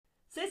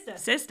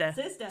Sister.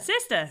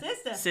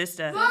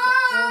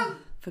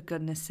 For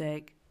goodness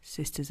sake,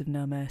 Sisters of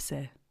No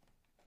Mercy.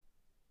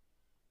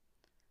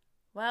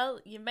 Well,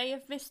 you may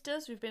have missed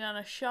us. We've been on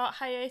a short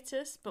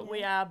hiatus, but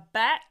we are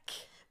back.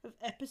 With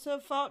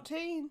episode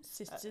 14.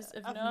 Sisters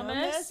of No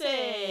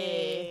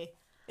Mercy.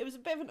 It was a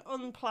bit of an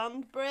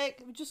unplanned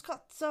break. We just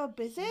got so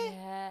busy.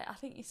 Yeah, I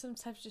think you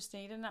sometimes just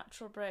need a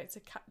natural break to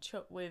catch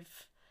up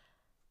with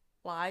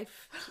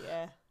life.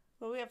 Yeah.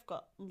 Well, we have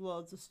got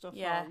loads of stuff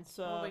on,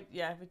 so... Well,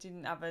 we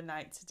didn't have a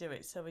night to do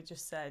it, so we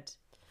just said,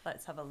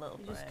 let's have a little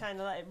break. We just kind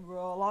of let it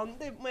roll on,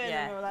 didn't we?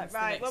 Yeah, and we were like, it's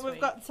right, when week.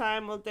 we've got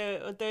time, we'll do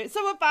it.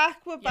 So we're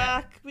back.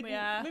 We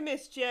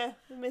missed you.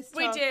 We missed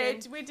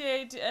talking. We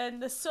did,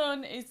 and the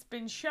sun has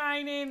been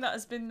shining. That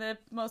has been the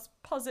most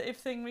positive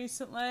thing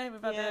recently.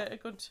 We've had a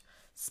good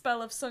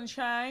spell of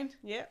sunshine.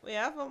 Yeah, we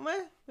have, haven't we?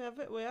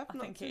 We have. I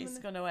think it is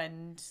going to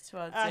end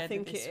towards the end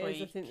of this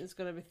week. I think there's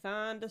going to be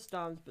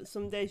thunderstorms, but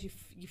some days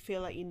you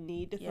feel like you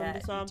need a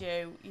thunderstorm.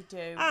 You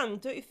do. And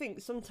don't you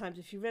think sometimes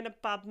if you're in a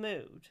bad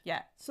mood,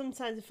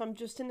 sometimes if I'm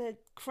just in a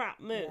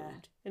crap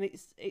mood and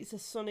it's a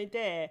sunny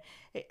day,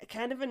 it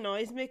kind of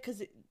annoys me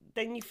because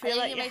then you feel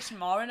like it makes you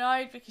more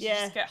annoyed because you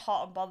just get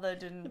hot and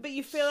bothered, but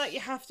you feel like you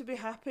have to be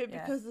happy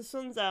because the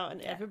sun's out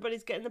and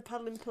everybody's getting the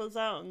paddling pools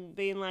out and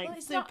being like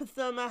super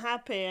summer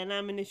happy, and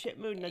I'm in a shit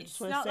mood and I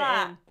just want to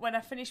sit in. When I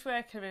finish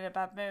work and I'm in a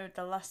bad mood,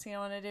 the last thing I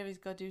want to do is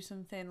go do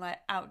something like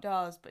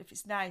outdoors, but if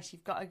it's nice,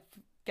 you've got to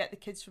get the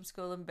kids from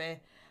school and be,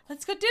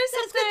 let's go do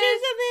something.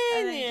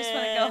 And then you just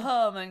want to go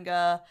home and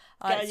go,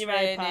 get it's on your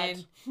raining.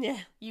 iPad. Yeah.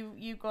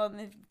 You go on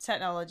the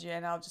technology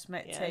and I'll just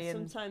make tea.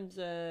 And sometimes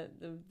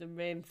the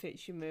rain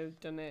fits your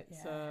mood, doesn't it?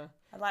 Yeah. So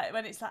I like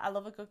when it's like, I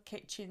love a good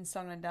kitchen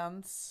song and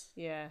dance.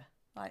 Yeah.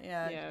 Like,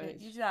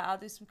 you do that, I'll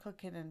do some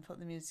cooking and put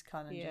the music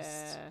on and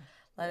just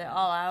let it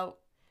all out.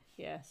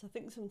 Yes, I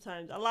think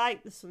sometimes I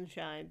like the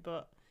sunshine,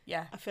 but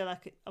I feel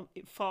like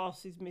it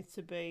forces me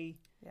to be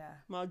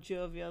more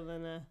jovial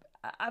than a...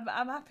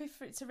 I'm happy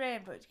for it to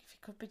rain, but if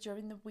it could be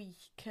during the week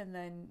and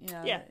then,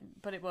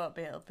 but it won't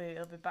be. It'll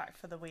be back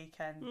for the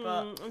weekend.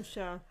 But I'm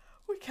sure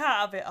we can't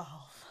have it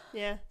all.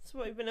 Yeah. So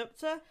what have you been up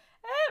to?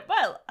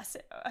 Well,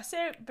 I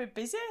say we're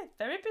busy,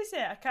 very busy.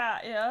 I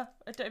can't,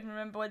 I don't even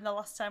remember when the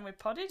last time we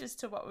podded as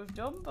to what we've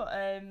done, but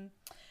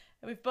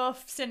we've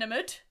both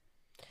cinemaed.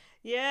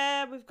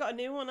 Yeah, we've got a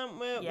new one, haven't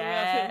we?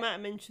 Yeah. I think we might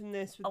have mentioned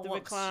this with the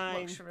recline.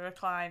 Luxury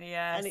recliner,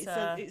 yeah. And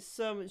it's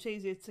so much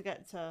easier to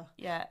get to.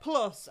 Yeah.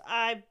 Plus,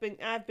 I've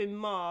been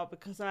more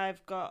because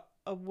I've got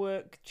a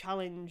work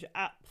challenge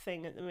app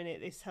thing at the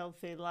minute, this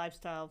healthy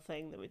lifestyle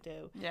thing that we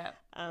do. Yeah.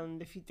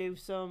 And if you do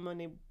so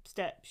many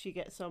steps, you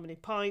get so many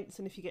points.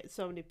 And if you get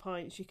so many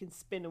points, you can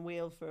spin a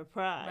wheel for a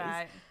prize.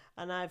 Right.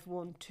 And I've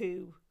won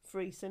 2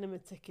 free cinema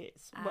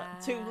tickets.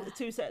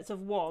 Two sets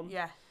of 1.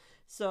 Yeah.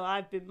 So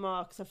I've been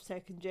more because I've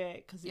taken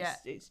Jake because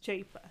it's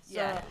cheaper.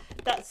 So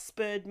that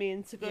spurred me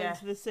into going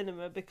to the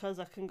cinema because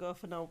I can go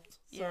for naught.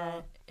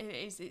 So. It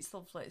is. It's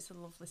lovely. It's a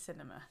lovely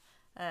cinema.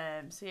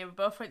 So we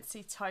both went to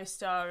see Toy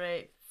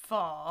Story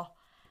 4.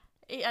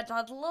 It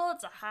had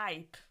loads of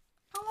hype.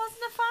 I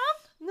wasn't a fan.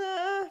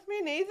 No,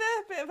 me neither.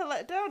 Bit of a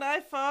letdown. I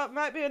thought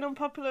might be an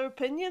unpopular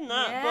opinion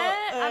that. Yeah,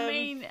 but, I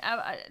mean,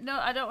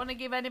 I don't want to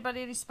give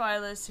anybody any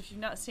spoilers. If you've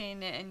not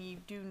seen it and you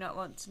do not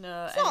want to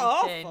know it's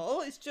anything, not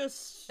awful. It's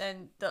just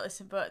then don't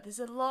listen. But there's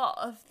a lot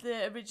of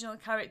the original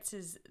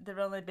characters. They're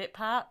only bit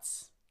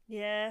parts.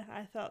 Yeah,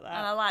 I thought that.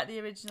 And I like the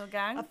original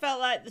gang. I felt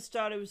like the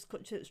story was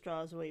clutching at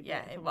straws a wee bit.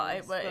 Yeah, it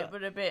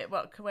would a bit.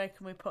 Where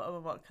can we put them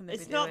and what can they be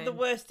doing? It's not the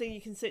worst thing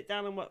you can sit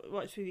down and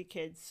watch with your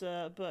kids.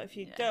 But if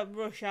you don't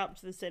rush out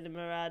to the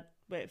cinema, I'd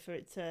wait for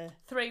it to...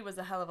 3 was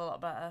a hell of a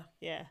lot better.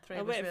 Yeah, 3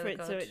 I'd was wait really for it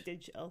good. to it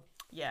digital.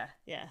 Yeah.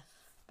 Yeah.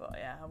 But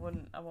yeah, I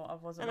wasn't.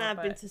 And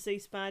I've been to see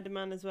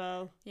Spider-Man as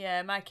well.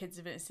 Yeah, my kids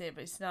have been to see it,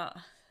 but it's not...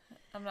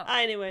 I'm not...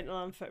 I only went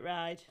along for a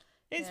ride.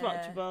 It's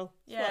watchable.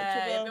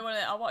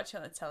 I'll watch it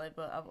on the telly,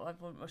 but I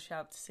wouldn't rush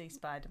out to see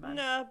Spider-Man.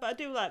 No, but I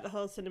do like the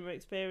whole cinema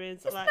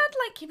experience. It's not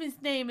like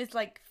his name is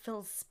like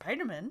Phil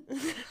Spider-Man.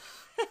 If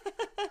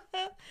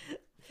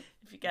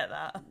you get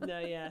that.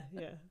 No, yeah.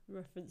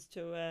 Reference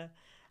to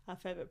our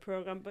favourite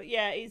programme. But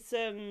yeah, it's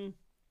it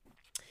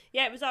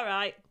was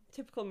alright.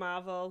 Typical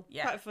Marvel.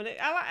 Yeah. Quite funny.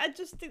 I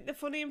just think the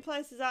funny in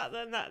places out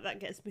there, and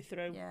that gets me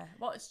through. Yeah.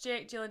 What's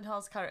Jake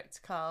Gyllenhaal's character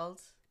called?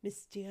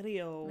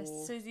 Mysterio.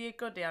 So is he a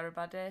goodie or a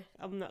baddie?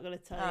 I'm not going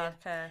to tell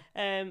you.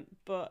 Okay.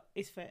 But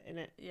he's fit in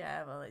it.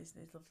 Yeah, well, he's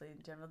lovely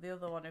in general. The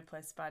other one who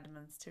plays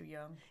Spider-Man's too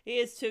young. He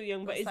is too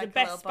young, but he's like the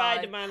best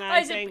Spider-Man,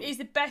 I think. He's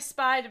the best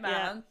Spider-Man.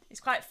 Yeah. He's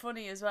quite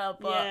funny as well,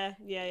 but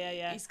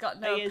yeah. He's got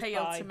no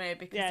appeal to me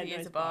because he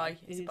is a boy.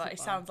 He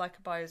sounds like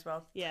a boy as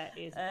well. Yeah,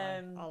 he is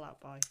a boy. All that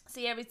boy. So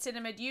yeah, with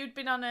Cinnamon, you'd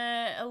been on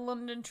a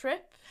London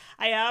trip.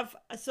 I have.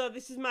 So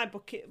this is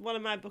one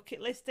of my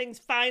bucket list things.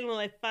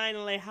 Finally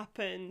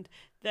happened.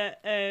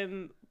 That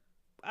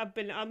I've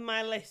been on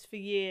my list for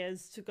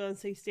years to go and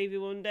see Stevie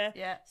Wonder.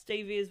 Yeah.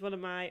 Stevie is one of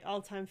my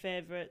all-time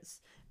favourites.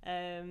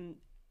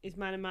 Is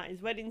mine and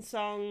Martin's wedding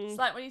songs. It's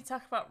like when you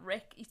talk about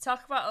Rick, you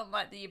talk about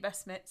like your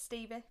best mate,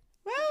 Stevie.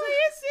 Well, he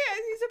is, yeah,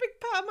 he's a big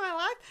part of my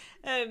life.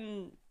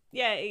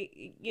 yeah,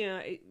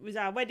 it was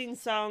our wedding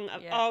song.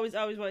 I've always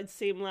wanted to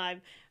see him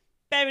live.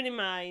 Bearing in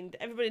mind,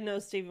 everybody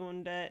knows Stevie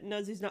Wonder,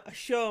 knows he's not a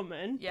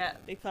showman,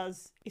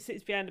 because he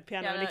sits behind a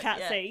piano and he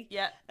can't see.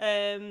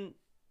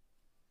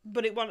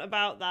 But it wasn't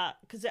about that,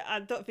 because I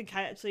don't think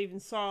I actually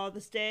even saw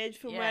the stage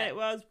from where it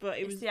was. But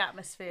it was the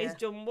atmosphere.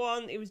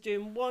 He was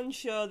doing one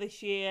show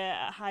this year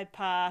at Hyde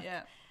Park,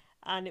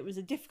 and it was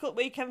a difficult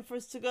weekend for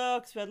us to go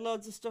because we had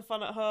loads of stuff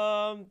on at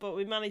home, but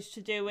we managed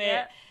to do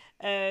it.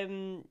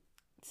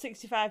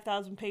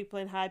 65,000 people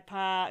in Hyde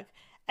Park,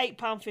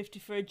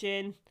 £8.50 for a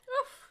gin.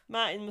 Oof.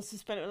 Martin must have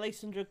spent at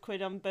least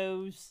 £100 on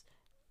booze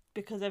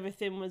because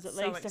everything was at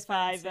least a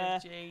fiver.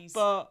 Geez.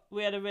 But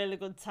we had a really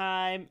good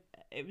time.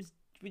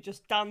 We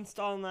just danced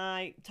all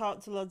night,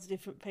 talked to loads of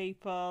different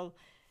people.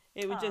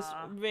 It was just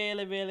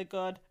really, really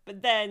good.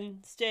 But then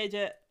stayed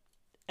at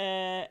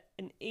an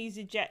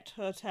EasyJet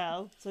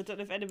hotel. So I don't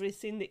know if anybody's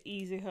seen the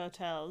Easy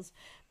hotels,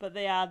 but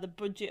they are the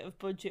budget of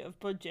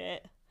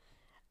budget.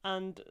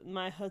 And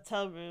my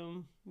hotel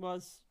room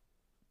was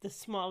the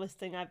smallest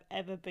thing I've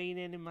ever been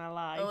in my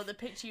life. Oh, the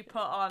picture you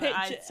put on,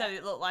 I said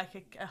it looked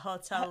like a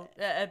hotel,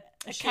 a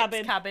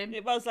ship's cabin.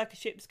 It was like a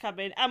ship's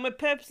cabin. And we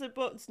purposely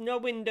booked no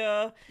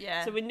window.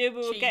 Yeah. So we knew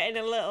we were getting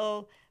a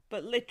little,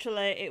 but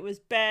literally it was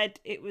bed,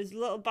 it was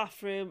little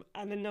bathroom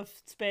and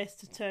enough space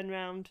to turn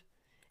around.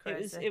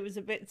 Crazy. It was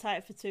a bit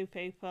tight for two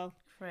people.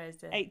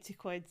 Crazy.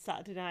 £80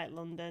 Saturday night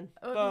London.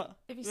 Oh,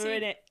 but we were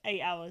in it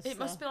 8 hours. It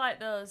must be like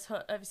those,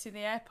 have you seen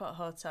the airport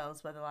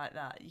hotels where they're like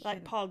that?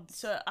 Pods.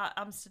 So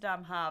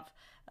Amsterdam have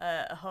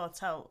a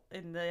hotel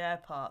in the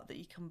airport that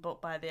you can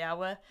book by the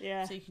hour.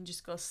 Yeah. So you can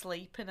just go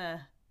sleep in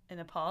a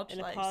pod, in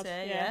a like pod, you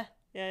say,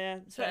 Yeah,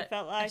 that's what it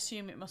felt like. I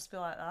assume it must be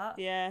like that.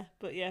 Yeah,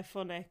 but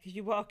funny, because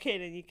you walk in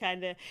and you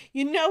kind of,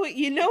 you know what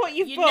you've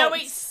booked. You know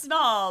it's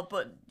small,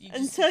 but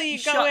until you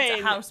go in,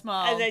 at how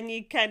small. And then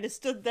you kind of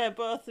stood there,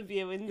 both of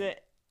you, in the...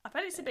 I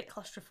bet it's a bit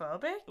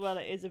claustrophobic. Well,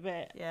 it is a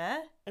bit.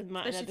 Yeah. And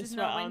Martin had the there's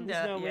sweat no on. window.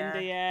 There's no window,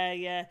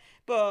 yeah.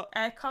 But...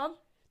 Aircon?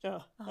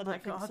 No, I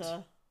don't think God.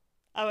 so.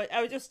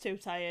 I was just too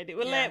tired. It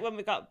was late when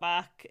we got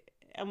back,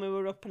 and we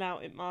were up and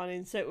out in the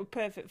morning, so it was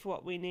perfect for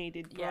what we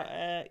needed.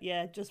 But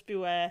just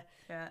beware.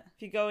 Yeah.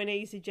 If you go in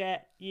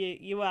EasyJet,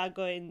 you are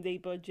going the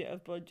budget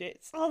of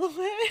budgets all the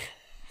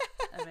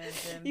way.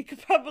 Amazing. You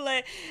could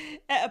probably,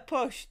 at a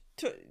push,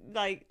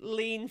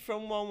 lean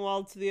from one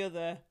wall to the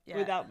other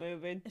without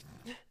moving.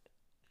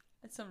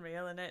 It's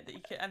unreal, isn't it? That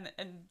you can,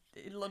 and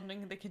in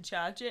London they can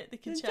charge it. They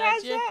can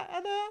charge you. That, I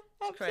know.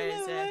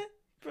 Absolutely. Crazy.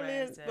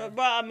 Brilliant. Crazy. But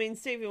I mean,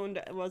 Stevie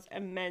Wonder was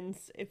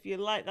immense. If you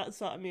like that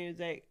sort of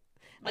music.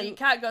 Well, you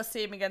can't go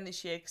see him again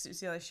this year because it's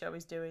the only show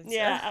he's doing. So.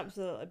 Yeah,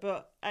 absolutely.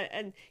 But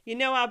and you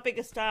know how big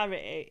a star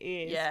it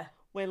is. Yeah.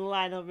 When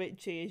Lionel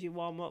Richie is your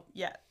warm up.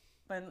 Yeah.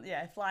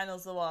 If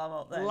Lionel's the warm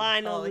up, then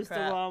Lionel is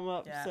the warm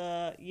up, yeah.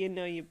 So you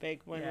know you're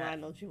big when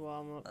Lionel's your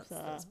warm up.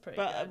 That's pretty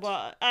good.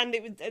 And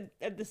it was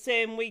at the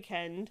same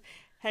weekend,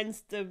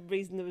 hence the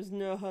reason there was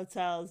no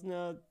hotels,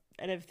 and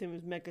everything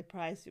was mega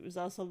priced. It was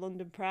also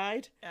London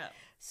Pride. Yeah.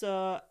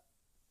 So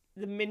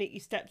the minute you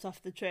stepped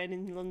off the train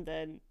in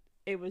London,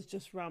 it was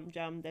just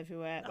jammed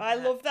everywhere. I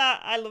love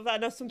that. I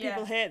know some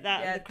people hate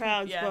that and the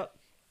crowds, but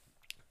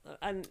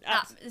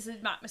there's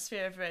an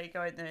atmosphere of it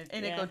going there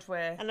in a good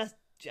way. And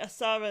I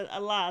saw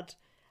a lad,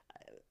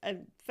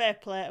 and fair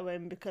play to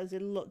him because he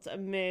looked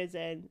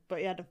amazing, but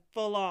he had a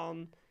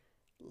full-on,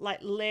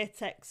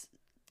 latex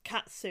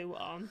catsuit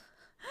on.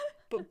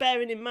 But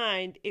bearing in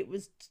mind, it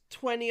was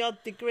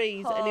 20-odd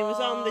degrees and he was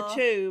on the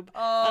tube.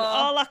 And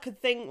all I could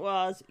think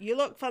was, you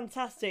look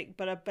fantastic,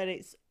 but I bet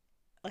it's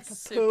like a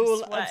super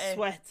pool sweaty. of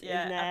sweat in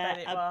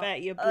there. I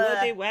bet you're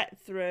bloody wet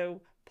through.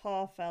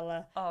 Poor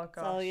fella. Oh,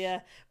 gosh. So, yeah.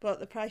 But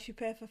the price you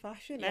pay for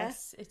fashion,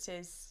 Yes, it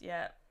is.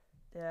 Yeah.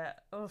 Yeah.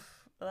 Oof.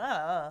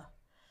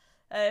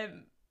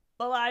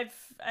 Well, I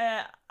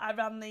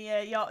ran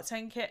the York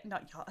 10K.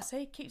 Not York.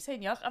 Keep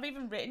saying York. I've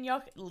even written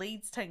York.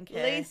 Leeds 10K.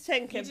 Leeds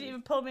 10K. You didn't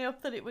even pull me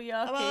up that it were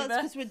York well, either.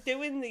 that's because we're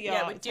doing the York.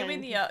 Yeah, we're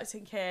doing the York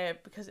 10K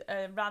because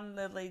I ran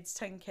the Leeds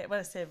 10K. When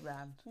I say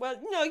ran. Well,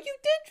 no, you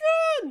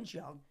did run.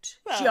 Jogged.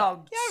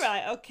 You're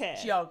right. Okay.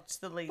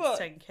 Jogged the Leeds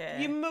 10K.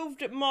 You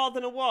moved it more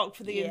than a walk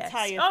for the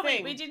entire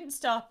thing. We didn't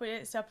stop. We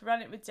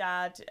ran it with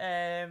Dad,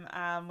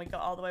 and we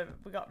got all the way.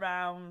 We got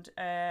round.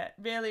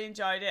 Really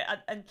enjoyed it,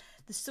 and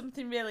there's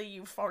something really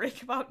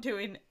euphoric about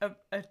doing a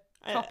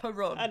proper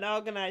run, an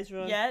organised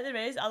run. Yeah, there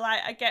is.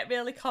 I get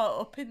really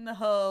caught up in the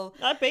whole.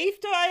 I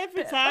beefed her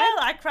every time. Well,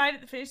 I cried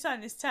at the finish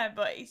line this time,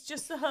 but it's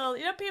just the whole.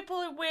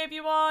 People who wave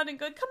you on and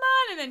go, "Come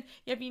on," and then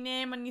you have your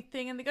name on your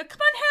thing, and they go, "Come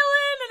on,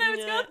 Helen," and I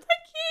was going,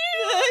 "Thank you."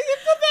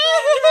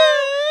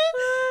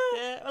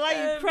 Yeah,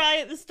 well, you cry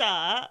at the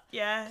start.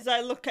 Yeah, because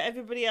I look at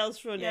everybody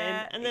else running,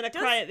 and then I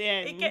cry at the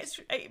end.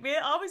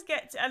 It always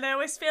gets, and I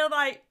always feel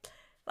like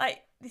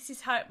like, this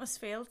is how it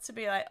must feel to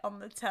be, like, on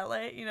the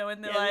telly, you know,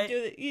 when they're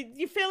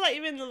you feel like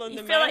you're in the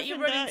London Marathon. You feel like you're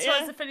running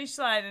towards the finish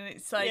line, and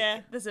it's like,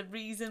 there's a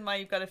reason why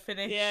you've got to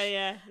finish.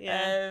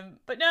 Yeah.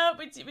 But no,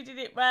 we did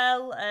it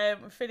well.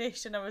 We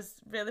finished, and I was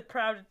really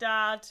proud of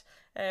Dad.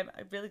 A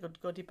really good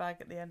goodie bag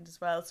at the end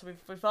as well. So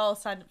we've all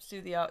signed up to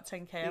do the York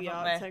 10K, haven't we? The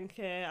York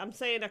 10K. I'm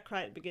saying I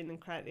cry at the beginning and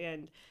cry at the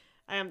end.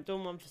 I haven't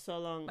done one for so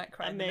long.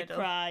 I may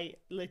cry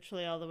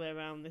literally all the way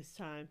around this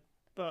time,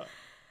 but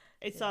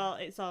it's all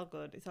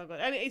good. It's all good,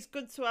 and it's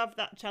good to have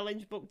that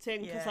challenge booked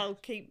in because I'll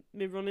keep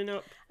me running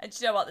up. And do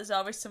you know what? There's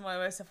always someone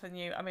worse off than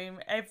you. I mean,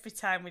 every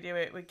time we do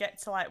it, we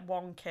get to like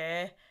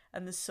 1K,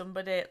 and there's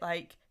somebody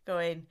like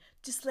going,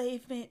 "Just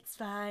leave me, it's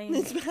fine.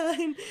 It's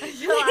fine.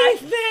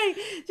 Leave me.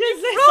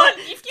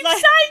 If you've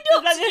signed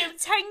up to do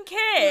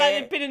 10K, like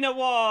you've been in a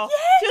war.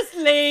 Yeah. Just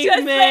leave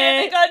me.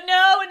 They go,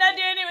 no, we're not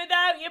doing it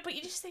without you. But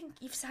you just think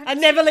you've signed up. I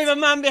never leave a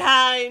man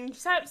behind. You've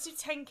signed up to do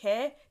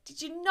 10K. Did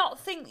you not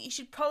think that you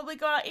should probably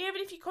go out,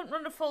 even if you couldn't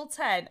run a full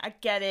 10? I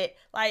get it.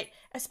 Like,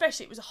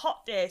 especially it was a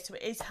hot day, so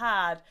it is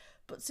hard.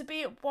 But to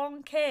be at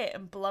 1K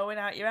and blowing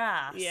out your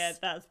ass. Yeah,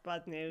 that's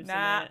bad news, isn't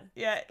it?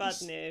 Yeah. Bad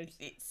news.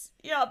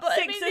 But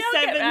 6 or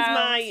 7's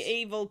my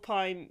evil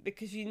point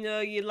because you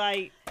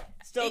like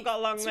still got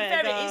a long way to go.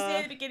 To be fair, it is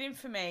near the beginning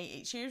for me.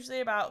 It's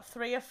usually about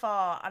 3 or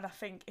 4, and I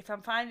think if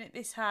I'm finding it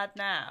this hard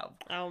now,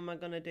 how am I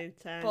gonna do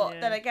 10?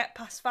 But then I get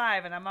past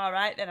 5 and I'm all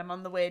right. Then I'm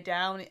on the way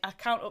down. I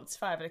count up to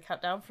 5 and I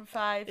count down from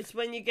 5. It's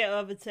when you get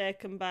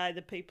overtaken by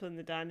the people in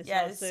the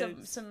dinosaur suits.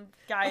 There's some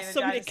guy in a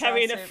somebody dinosaur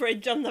carrying suit. a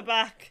fridge on the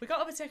back. We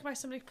got overtaken by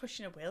somebody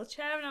pushing a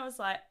wheelchair, and I was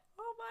like,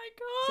 oh my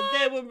god. So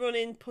they were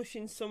running,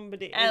 pushing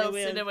somebody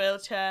in a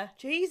wheelchair.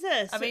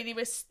 Jesus. I mean,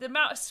 the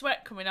amount of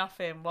sweat coming off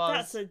him was...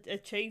 That's an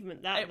achievement,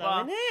 isn't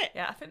it?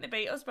 Yeah, I think they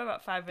beat us by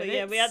about 5 minutes. But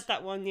yeah, we had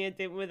that one year,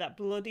 didn't we? That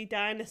bloody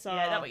dinosaur.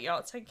 Yeah, that was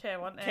York 10K,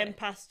 wasn't it? Came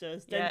past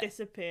us, then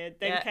disappeared,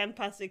 then came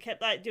past us,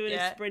 kept like doing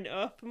a sprint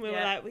up, and we were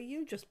like, will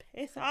you just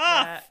piss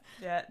off?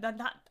 Yeah.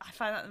 Then I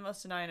find that the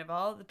most annoying of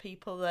all, the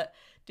people that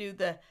do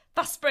the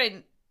fast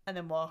sprint and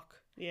then walk.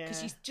 Yeah.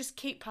 Because you just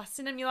keep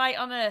passing them. You're like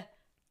on a...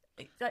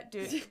 Like, do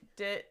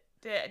it.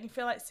 And you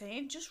feel like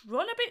saying, just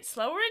run a bit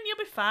slower and you'll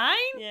be fine.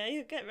 Yeah,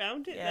 you'll get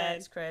round it then. Yeah,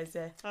 it's crazy.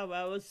 Oh,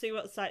 well, we'll see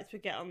what sites we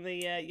get on the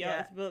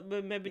yachts, but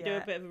we'll maybe do a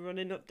bit of a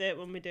running update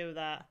when we do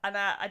that. And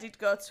I did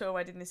go to a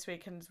wedding this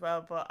weekend as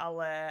well, but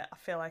I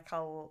feel like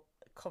I'll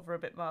cover a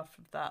bit more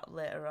from that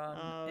later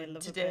on in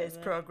today's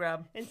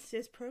programme. In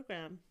today's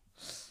programme.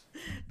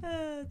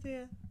 Oh,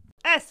 dear.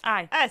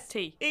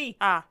 S-I-T-E-R-S.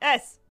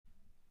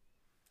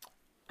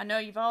 I know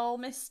you've all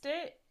missed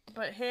it,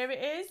 but here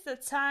it is, the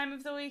time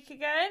of the week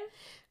again.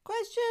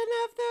 Question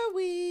of the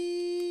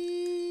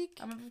week.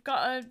 And we've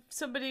got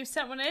somebody who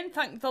sent one in,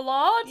 thank the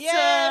Lord.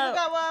 Yeah, we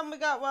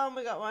got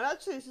one.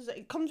 Actually,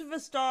 it comes with a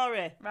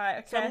story. Right,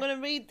 okay. So I'm going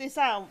to read this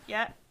out.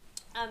 Yeah.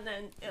 And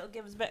then it'll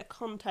give us a bit of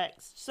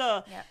context.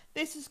 So,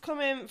 This is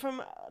coming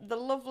from the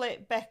lovely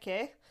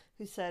Becky,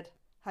 who said,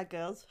 "Hi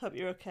girls, hope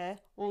you're okay.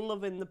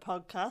 Loving the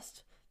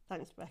podcast."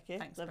 Thanks, Becky.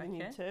 Loving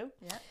you too.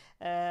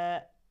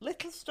 Yeah.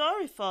 Little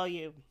story for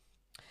you.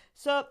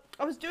 So,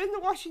 I was doing the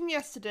washing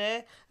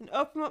yesterday and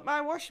opened up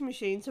my washing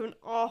machine to an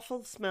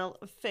awful smell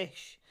of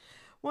fish.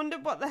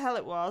 Wondered what the hell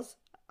it was.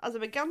 As I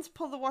began to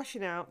pull the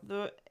washing out,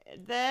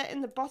 there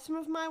in the bottom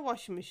of my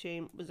washing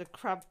machine was a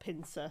crab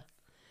pincer.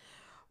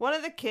 One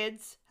of the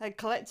kids had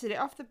collected it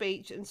off the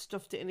beach and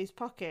stuffed it in his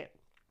pocket.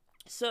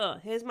 So,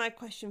 here's my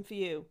question for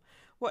you.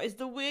 What is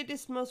the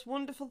weirdest, most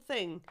wonderful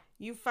thing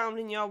you found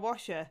in your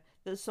washer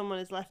that someone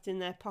has left in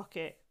their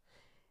pocket?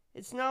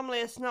 It's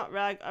normally a snot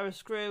rag or a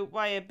screw,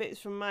 wire bits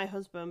from my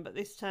husband, but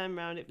this time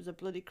round it was a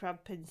bloody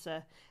crab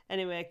pincer.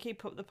 Anyway,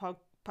 keep up the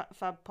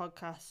Fab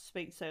podcast.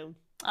 Speak soon.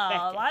 Oh, Becky.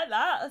 I like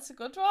that. That's a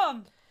good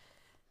one.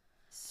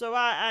 So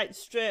I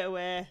straight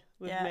away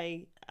with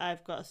me,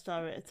 I've got a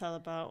story to tell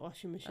about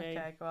washing machine.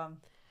 Okay, go on.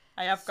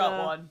 I have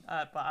got one,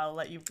 but I'll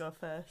let you go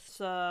first.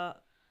 So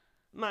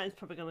mine's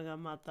probably going to go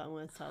mad that I'm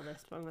going to tell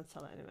this, but I'm going to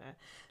tell it anyway.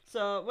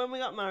 So when we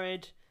got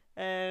married,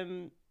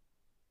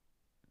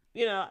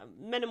 you know,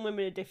 men and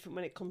women are different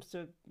when it comes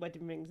to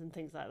wedding rings and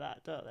things like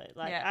that, don't they?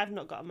 Like, I've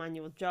not got a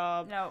manual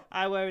job. No.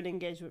 I wear an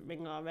engagement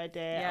ring already.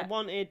 I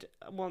wanted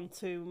one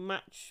to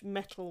match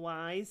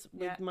metal-wise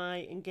with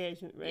my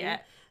engagement ring.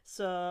 Yeah.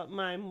 So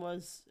mine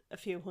was a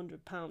few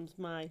 £100,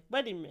 my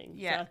wedding ring.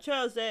 Yeah. So I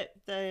chose it.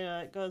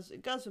 Then it goes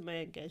with my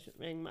engagement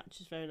ring,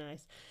 matches very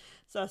nice.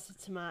 So I said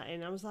to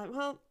Martin, I was like,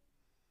 well,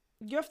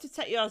 you have to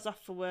take yours off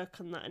for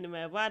work on that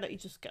anyway. Why don't you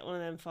just get one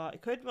of them 40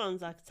 quid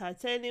ones, like a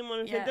titanium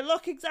one? They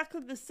look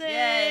exactly the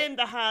same.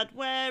 They're hard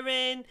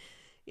wearing.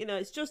 You know,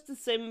 it's just a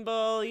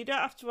symbol. You don't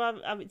have to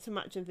have it to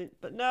match anything.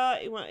 But no,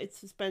 he wanted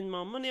to spend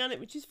more money on it,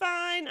 which is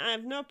fine. I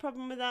have no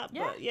problem with that.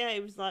 Yeah. But yeah, he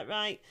was like,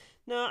 right,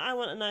 no, I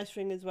want a nice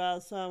ring as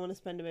well, so I want to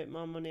spend a bit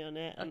more money on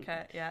it. And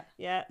okay, yeah.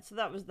 Yeah, so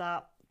that was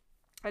that.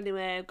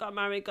 Anyway, got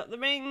married, got the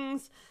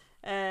rings.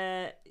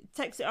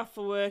 Takes it off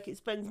for work. It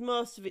spends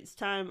most of its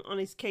time on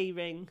his key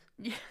ring.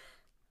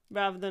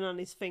 rather than on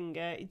his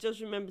finger. He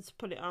does remember to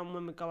put it on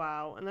when we go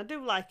out, and I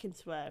do like him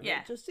to wear it.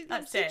 Yeah, it just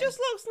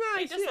looks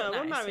nice, you know.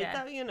 We're married, yeah.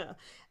 that, you know.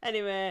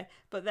 Anyway,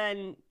 but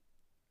then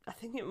I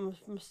think it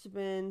must have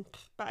been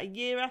about a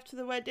year after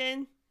the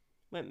wedding,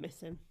 went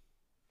missing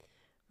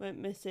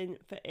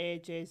for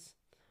ages,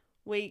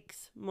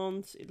 weeks,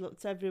 months. It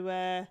looked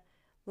everywhere,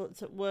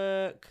 looked at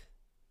work,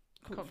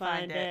 couldn't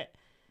find it.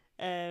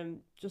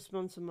 Just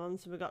months and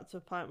months, and we got to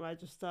a point where I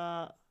just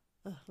thought,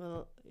 oh,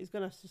 well, he's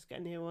gonna have to just get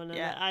a new one.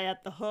 And I had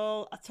the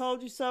whole "I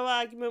told you so"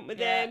 argument with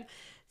him.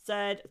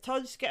 Said, I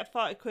told you to get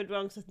 40 quid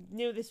wrong, because I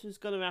knew this was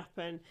gonna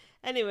happen.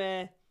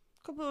 Anyway,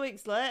 a couple of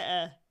weeks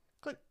later,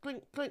 clink,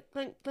 clink, clink,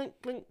 clink, clink,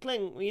 clink,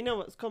 clink. Well, you know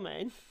what's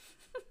coming.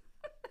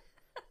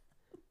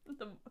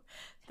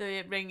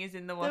 The ring is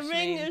in the washing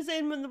machine. The ring is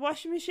in the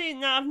washing machine.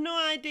 Now, I've no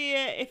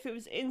idea if it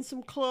was in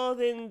some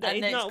clothing that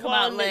he's not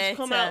worn and it's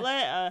come out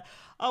later,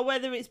 or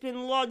whether it's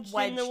been lodged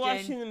in the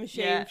washing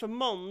machine for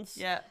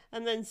months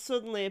and then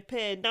suddenly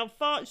appeared. Now,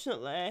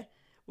 fortunately,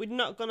 we'd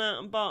not gone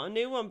out and bought a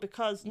new one,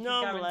 because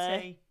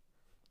normally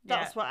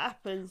that's what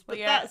happens. But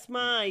that's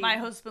my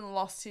husband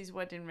lost his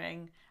wedding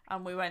ring,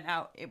 and we went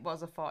out. It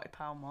was a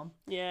 £40 one.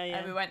 Yeah.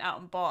 And we went out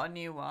and bought a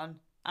new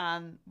one.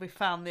 And we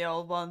found the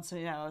old one, so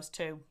now it's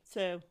two.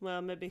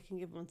 Well, maybe you can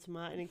give one to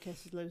Martin in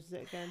case he loses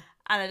it again.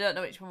 And I don't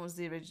know which one was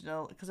the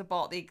original, because I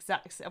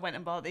went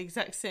and bought the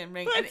exact same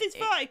ring. But if it's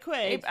 40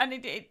 quid.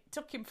 It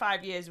took him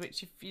 5 years,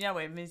 which, if you know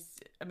him, is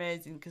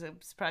amazing, because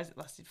I'm surprised it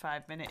lasted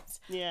 5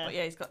 minutes. Yeah. But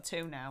he's got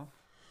two now.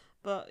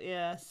 But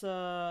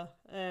so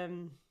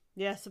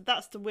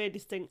that's the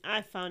weirdest thing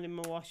I found in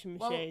my washing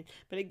machine.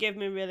 But it gave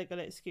me a really good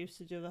excuse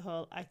to do the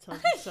whole "I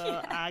told you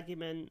so"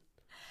 argument.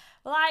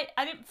 Well,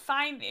 I didn't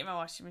find it in my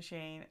washing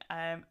machine.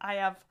 I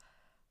have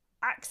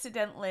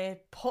accidentally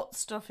put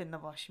stuff in the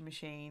washing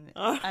machine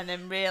and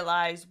then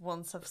realised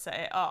once I've set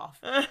it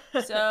off.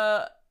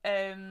 So,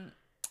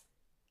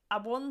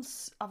 I've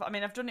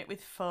done it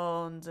with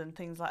phones and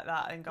things like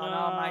that and gone,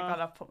 oh my God,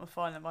 I've put my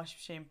phone in the washing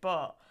machine.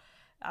 But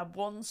I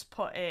once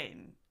put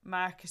in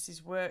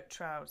Marcus's work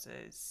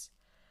trousers,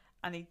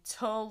 and he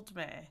told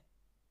me,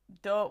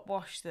 don't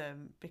wash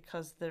them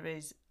because there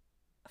is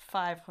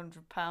 £500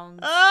 in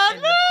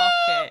the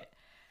pocket.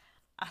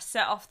 I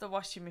set off the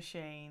washing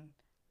machine,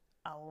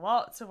 I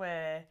walked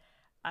away,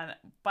 and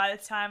by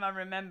the time I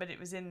remembered it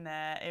was in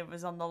there, it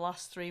was on the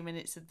last 3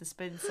 minutes of the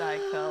spin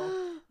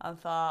cycle. I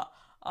thought,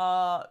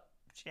 oh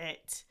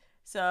shit.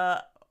 So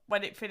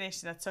when it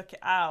finished and I took it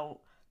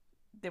out,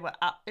 it was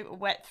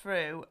wet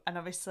through, and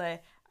obviously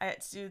I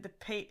had to do the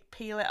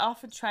peel it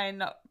off and try and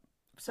not.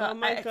 So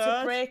I had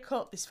to break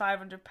up this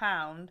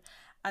 £500.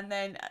 And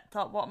then I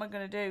thought, what am I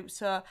going to do?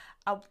 So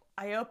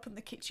I opened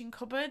the kitchen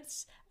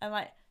cupboards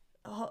and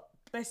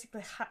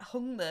basically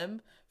hung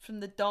them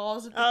from the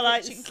doors of the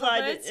kitchen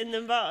cupboards. It in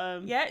the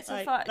bottom. Yeah, so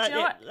I thought, do you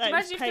know what?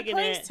 Imagine if the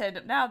police turned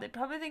up now, they'd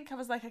probably think I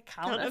was like a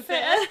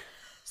counterfeiter.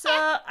 So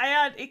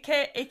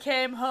it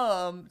came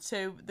home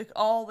to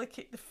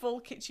the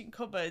full kitchen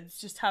cupboards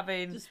just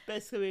having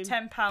basically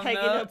 £10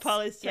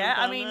 notes.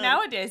 I mean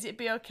nowadays it'd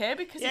be okay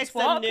because it's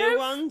waterproof. New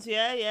ones,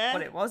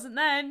 but it wasn't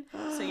then.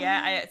 So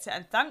I had to,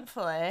 and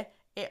thankfully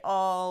it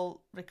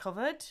all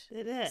recovered.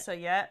 Did it?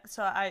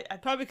 So I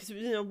probably because it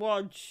was in a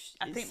wodge.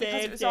 I think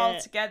because it was all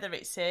together,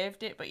 it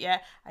saved it. But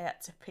I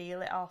had to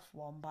peel it off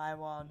one by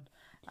one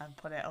and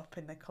put it up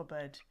in the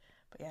cupboard.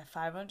 But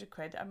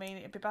 £500. I mean,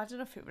 it'd be bad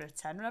enough if it were a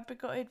tenner, I'd be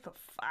gutted, but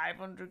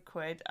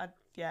 £500,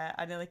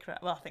 I nearly cried.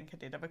 Well, I think I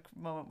did have a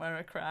moment where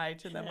I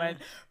cried and then went,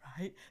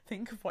 right,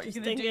 think of what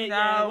you're going to do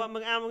now. How am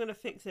I going to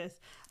fix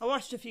this? I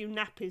watched a few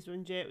nappies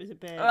when Jake was a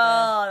baby.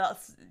 Oh,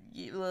 that's...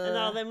 and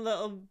all them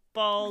little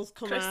balls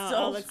come out,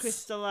 all the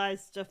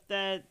crystallised stuff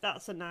there.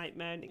 That's a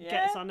nightmare, and it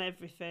gets on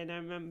everything. I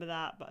remember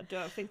that, but I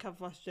don't think I've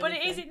watched anything.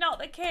 But is it not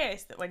the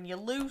case that when you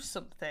lose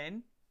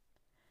something,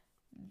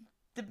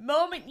 the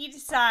moment you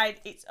decide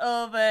it's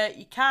over,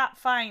 you can't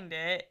find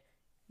it,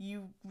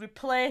 you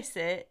replace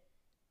it,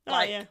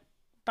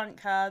 bank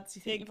cards.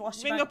 You think you've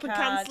lost your bank card. Ring up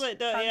and cancel it,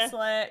 don't you?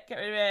 Cancel it, get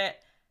rid of it,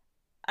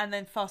 and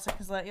then 4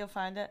 seconds later you'll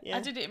find it. Yeah.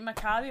 I did it in my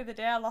car the other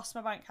day. I lost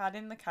my bank card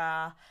in the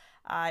car.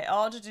 I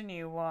ordered a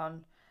new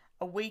one.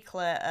 A week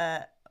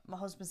later, my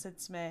husband said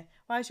to me,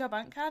 "Why is your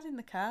bank card in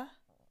the car?"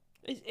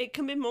 It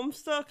can be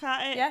months though,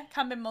 can't it? Yeah, it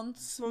can be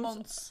months.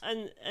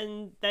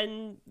 And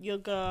then you'll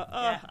go,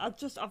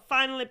 I'll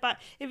finally buy.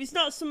 If it's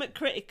not something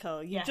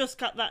critical, you just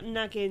got that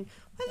nagging,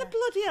 where the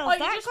bloody hell is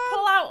that? Or you just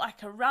pull out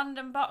like a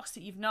random box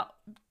that you've not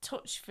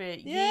touched for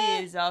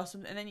years or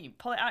something, and then you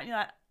pull it out and you're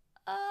like,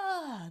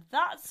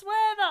 that's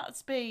where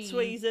that's been.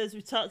 Tweezers,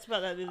 we talked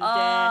about that the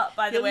other day.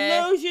 By the way,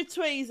 you lose your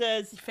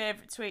tweezers. Your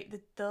favourite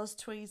those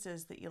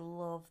tweezers that you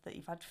love, that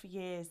you've had for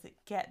years, that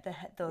get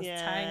those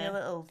tiny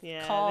little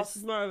coarse, this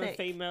is more of a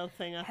female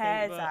thing, I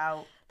hairs think.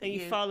 out. Then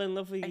you fall in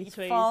love with your tweezers.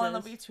 You fall in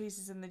love with your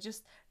tweezers, and they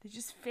just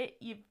fit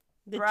your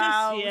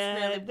brows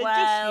really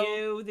well. Just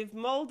you. They've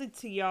moulded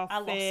to your face. I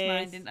lost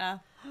mine, didn't I?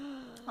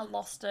 I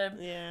lost them,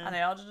 and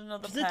I ordered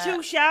another pair. They're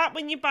too sharp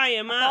when you buy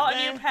them, aren't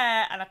they? I bought a new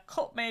pair, and I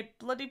cut my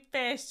bloody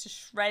face to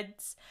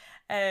shreds.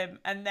 And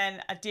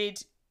then I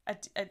did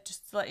I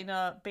just to let you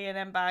know,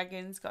 B&M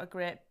Bargains got a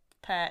great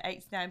pair,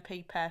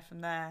 89p pair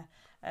from there.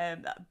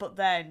 But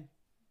then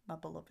my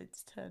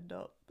beloved's turned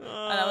up, and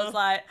I was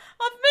like,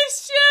 I've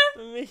missed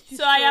you. I missed you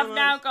so I have much.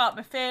 now got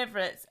my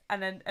favourites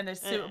and a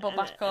suitable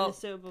backup. And a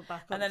suitable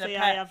backup. And then See,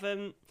 a I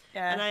haven't.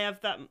 Yeah. And I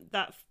have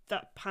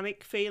that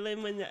panic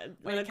feeling when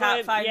I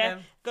can't find them.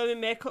 Go in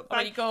my makeup bag.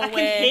 When you go I away.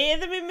 can hear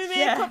them in my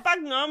makeup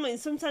bag normally, and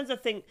sometimes I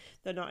think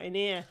they're not in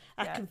here.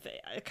 I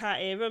can't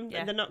hear them,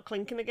 and they're not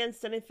clinking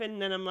against anything.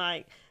 And then I'm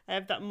like, I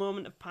have that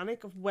moment of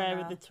panic of where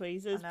are the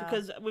tweezers,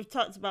 because we've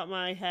talked about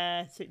my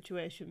hair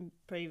situation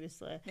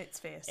previously. It's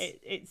fierce.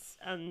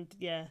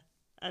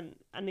 And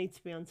I need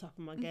to be on top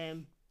of my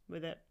game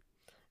with it.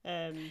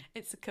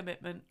 It's a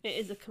commitment. It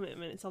is a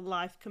commitment. It's a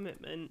life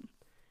commitment.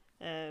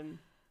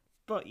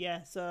 But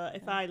yeah, so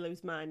if I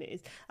lose mine, it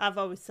is. I've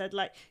always said,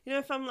 like, you know,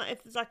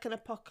 if there's like an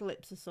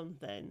apocalypse or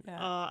something, or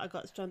I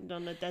got stranded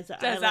on a desert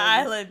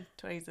island,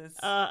 tweezers.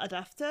 I'd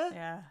have to.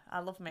 Yeah, I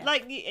love me.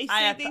 Like you see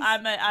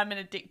I'm an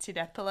addicted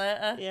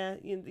epilator. Yeah,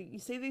 you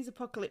see these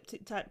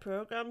apocalyptic type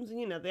programs, and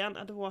you know they hadn't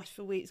had a wash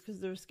for weeks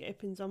because they're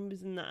escaping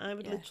zombies and that. I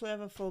would literally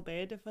have a full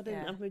beard if I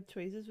didn't have my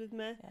tweezers with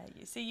me. Yeah,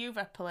 you see, you've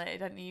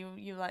epilated, haven't you?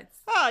 You like.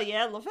 Oh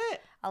yeah, I love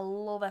it. I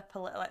love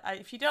epilator. Like,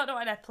 if you don't know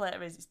what an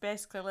epilator is, it's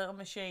basically a little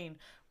machine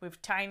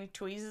with tiny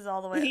tweezers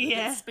all the way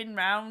that spin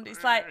round.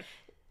 It's like,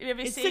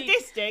 it's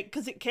sadistic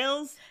because it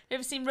kills. Have you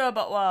ever seen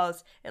Robot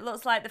Wars? It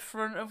looks like the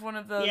front of one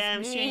of those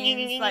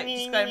machines, like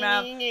just going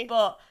round.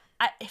 But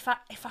if I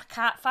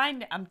can't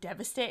find it, I'm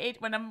devastated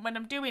when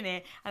I'm doing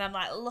it, and I'm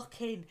like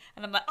looking,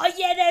 and I'm like, oh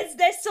yeah,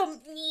 there's some.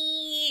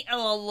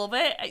 Oh, I love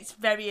it. It's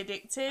very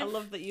addictive. I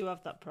love that you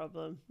have that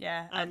problem.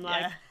 Yeah, I'm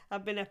like,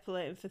 I've been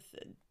epilating for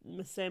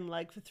my same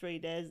leg for 3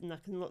 days, and I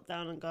can look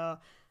down and go,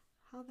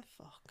 how the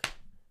fuck?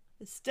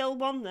 There's still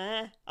one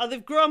there. Oh,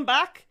 they've grown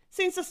back.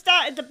 Since I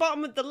started the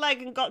bottom of the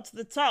leg and got to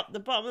the top, the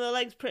bottom of the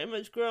leg's pretty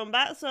much grown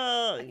back, so,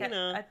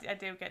 I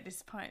do get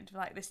disappointed,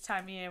 like, this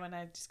time of year when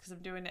just because I'm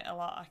doing it a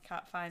lot, I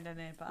can't find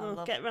any,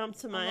 but get round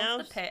to my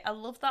house. I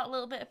love that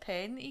little bit of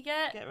pain that you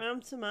get. Get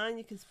round to mine,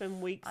 you can spend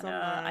weeks on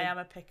mine. I am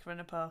a picker and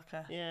a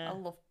poker. Yeah. I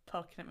love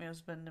poking at my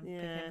husband and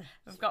picking.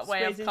 We've got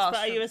way of course.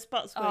 Are you a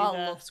spot squeezer? Oh,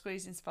 I love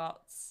squeezing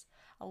spots.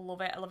 I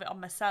love it. I love it on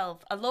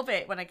myself. I love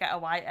it when I get a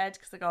whitehead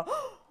because I go,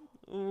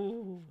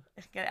 ooh.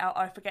 I get it out,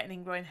 or if I get an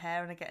ingrowing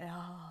hair and I get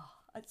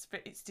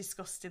it's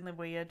disgustingly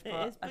weird. But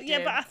it is.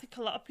 But I think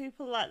a lot of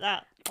people like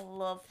that. I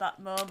love that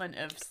moment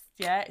of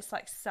it's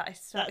like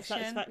satisfaction. That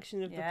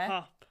satisfaction of the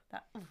pop.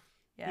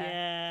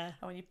 Yeah.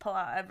 And when you pull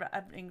out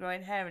an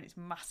ingrowing hair and it's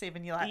massive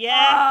and you're like,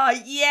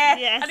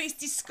 yes. And it's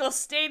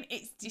disgusting.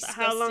 It's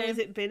disgusting. But how long has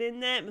it been in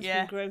there? It must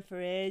have been growing for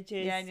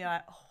ages. Yeah, and you're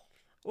like,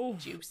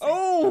 juicy.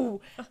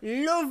 Oh,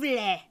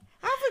 lovely.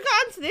 I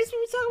forgot to this when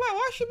we were talking about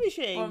washing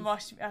machines.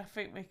 I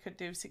think we could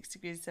do 6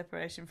 degrees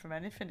separation from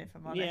anything, if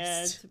I'm honest.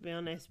 Yeah, to be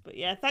honest. But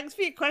yeah, thanks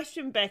for your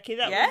question, Becky.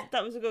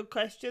 That was a good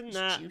question.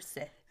 It's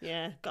juicy.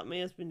 Yeah, got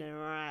my husband in a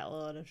right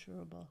load of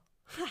trouble.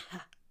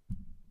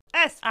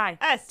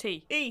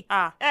 S-I-S-T-E-R-S.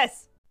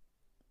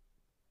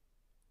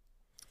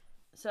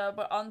 So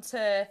we're on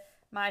to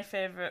my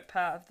favourite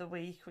part of the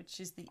week, which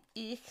is the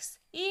eeks.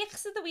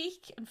 Eeks of the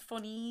week and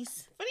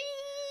funnies.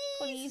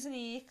 Funnies and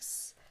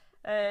eeks.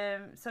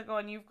 So go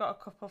on, you've got a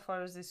couple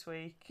for us this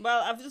week.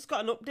 Well, I've just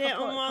got an update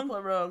on one. A couple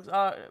of rogues.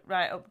 Oh,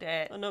 right,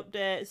 update. An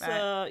update.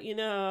 So, you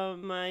know,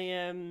 my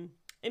in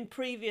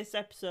previous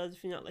episodes,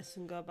 if you're not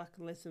listening, go back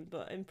and listen.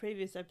 But in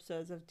previous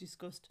episodes, I've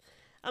discussed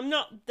I'm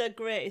not the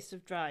greatest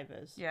of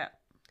drivers. Yeah.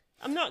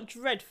 I'm not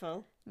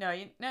dreadful. No,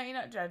 you're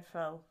not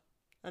dreadful.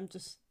 I'm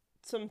just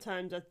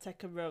sometimes I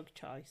take a rogue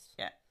choice.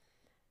 Yeah.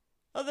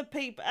 Other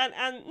people,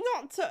 and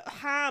not to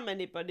harm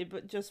anybody,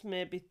 but just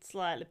maybe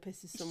slightly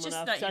pisses someone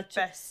off. It's just not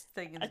your best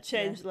thing. I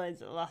changed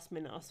lanes at the last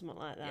minute or something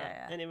like that.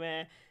 Yeah.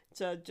 Anyway,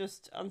 so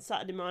just on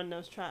Saturday morning I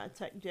was trying to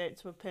take Jake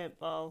to a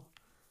paintball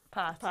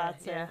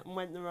party and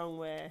went the wrong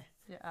way.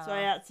 Yeah. So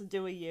I had to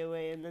do a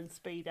U-turn and then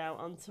speed out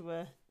onto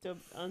a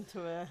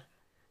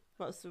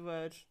what's the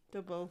word?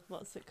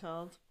 What's it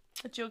called?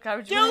 A dual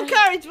carriageway. Dual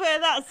carriageway,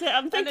 that's it.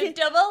 I'm thinking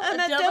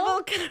and a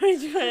double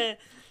carriageway.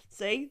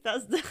 See,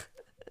 that's the.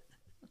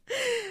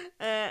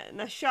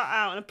 And I shot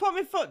out and I put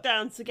my foot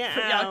down to get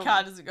out. Your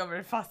car doesn't go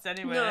very fast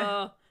anyway.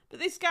 No, but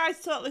this guy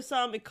totally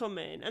saw me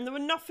coming, and there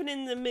was nothing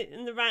in the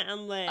right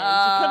hand lane. So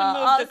I could have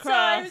moved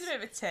across. So it was a bit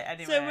of a tit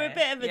anyway. So we're a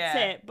bit of a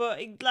tit,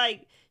 but it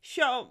like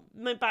shot up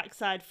my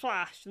backside,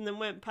 flashed, and then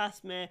went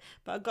past me.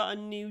 But I got a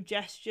new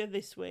gesture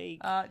this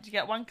week. Did you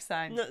get wank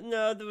sign?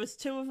 No, there was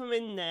 2 of them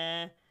in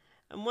there.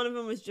 And one of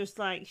them was just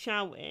like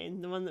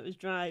shouting, the one that was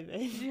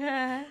driving.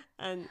 Yeah.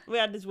 And we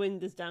had his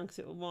windows down because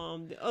it was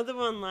warm. The other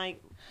one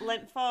like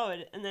leant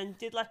forward and then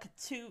did like a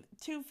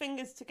two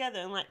fingers together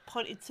and like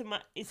pointed to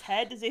his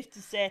head as if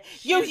to say,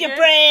 "Use your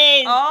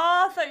brain."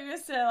 Oh, I thought you were going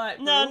to say like.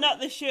 No,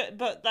 not the shirt,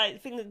 but like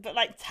fingers, but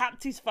like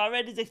tapped his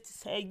forehead as if to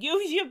say,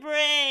 "Use your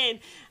brain."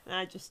 And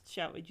I just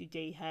shouted, "You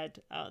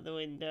D-head," out the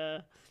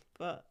window,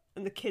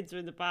 and the kids were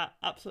in the back,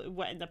 absolutely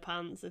wetting their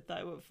pants. They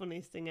thought it was the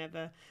funniest thing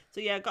ever. So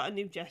yeah, I got a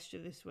new gesture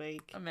this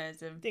week.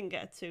 Amazing. Didn't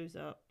get a 2s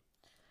up.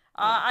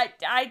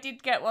 I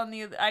did get one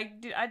the other.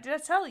 Did I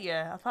tell you?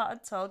 I thought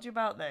I'd told you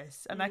about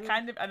this, and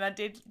I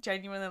did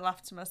genuinely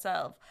laugh to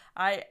myself.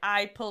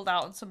 I pulled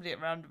out on somebody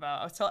at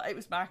roundabout. It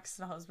was Max,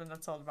 my husband. I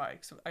told about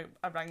it.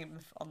 I rang him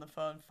on the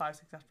phone 5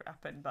 6 after it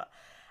happened, but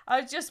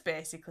I was just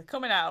basically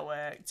coming out of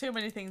work. Too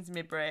many things in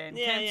my brain.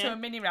 Came to a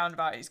mini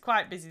roundabout. It's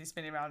quite busy, this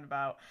mini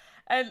roundabout,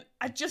 and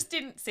I just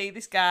didn't see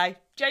this guy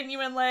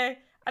genuinely.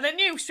 And I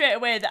knew straight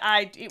away that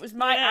I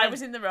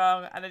was in the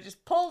wrong, and I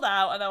just pulled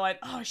out and I went,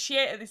 oh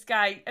shit, at this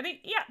guy. And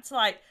he had to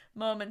like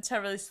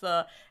momentarily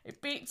slow.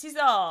 It beeped his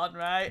horn,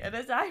 right? And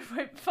as I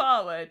went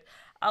forward,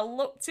 I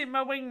looked in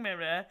my wing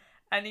mirror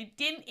and he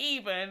didn't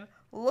even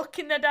look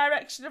in the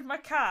direction of my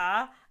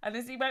car. And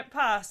as he went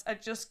past, I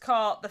just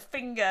caught the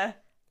finger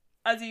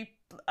and he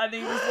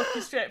was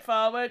looking straight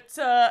forward.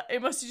 So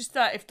it must have just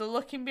thought if they're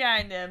looking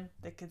behind him,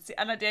 they can see.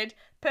 And I did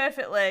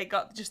perfectly,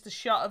 got just a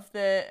shot of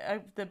the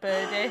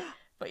birdie.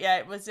 But yeah,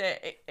 it was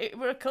a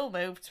cool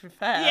move, to be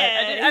fair.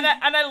 Yeah.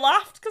 And I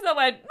laughed because I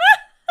went,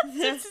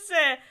 just to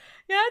say,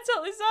 yeah, I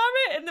totally saw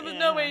it. And there was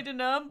no way to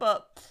know.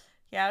 But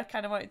yeah, I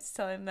kind of wanted to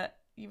tell him that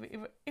you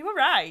were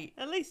right.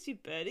 At least you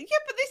birded. Yeah,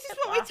 but this is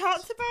what we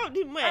talked about,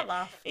 didn't we? I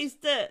laughed. Is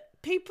that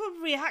people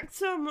react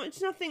so much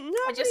and I think, no,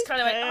 I just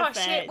kind of went, oh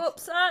shit,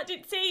 whoops, I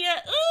didn't see you.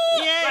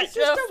 Ooh! Yeah, like, it's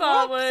just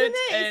a whoops, isn't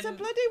it? It's a and...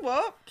 bloody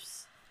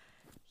whoops.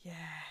 Yeah.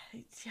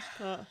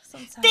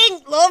 Sometimes...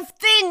 Think, love,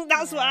 think.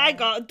 That's what I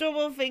got. A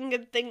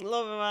double-fingered think,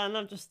 love, and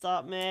I've just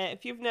thought, mate,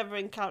 if you've never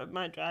encountered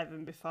my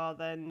driving before,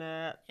 then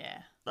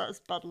that's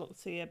bad luck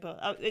to you.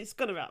 But it's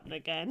going to happen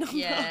again.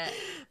 Yeah.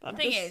 The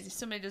thing is, if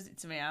somebody does it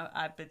to me,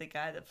 I'd be the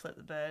guy that flipped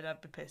the bird.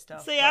 I'd be pissed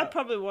off. See, I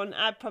probably wouldn't.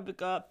 I'd probably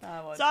go,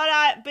 it's all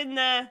right, been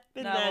there,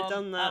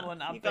 done that. I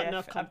wouldn't. You've got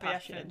no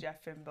compassion. I'd be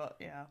effing, but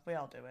yeah, we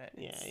all do it.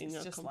 Yeah, it's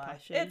no just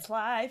compassion. Life. It's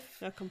life.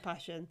 No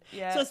compassion.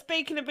 Yeah. So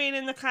speaking of being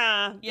in the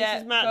car,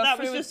 that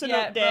was just an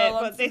update,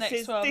 but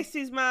this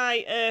is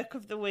my irk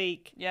of the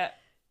week. Yeah.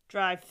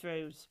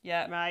 Drive-throughs.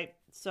 Yeah. Right.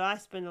 So I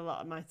spend a lot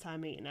of my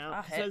time eating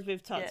out. So as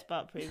we've talked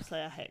about previously,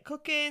 I hate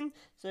cooking.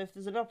 So if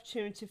there's an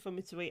opportunity for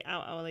me to eat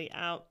out, I will eat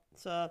out.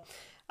 So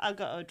I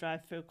go to a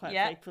drive-through quite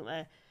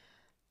frequently.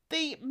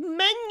 The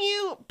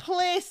menu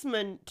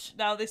placement.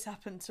 Now this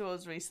happened to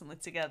us recently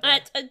together.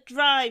 At a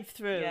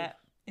drive-through. Yeah.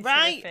 It's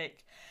right?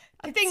 horrific.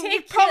 I think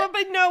you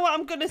probably know what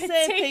I'm going to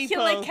say,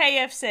 people. Particularly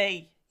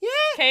KFC. Yeah.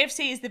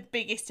 KFC is the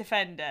biggest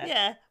offender.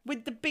 Yeah,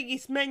 with the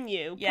biggest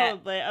menu,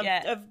 probably, of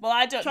well,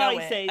 I don't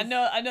choices.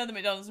 know it. I know the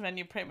McDonald's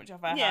menu pretty much off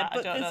by heart.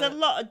 But there's a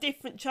lot of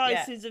different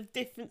choices of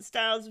different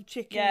styles of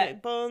chicken,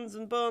 bones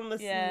and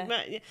boneless.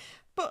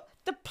 But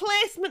the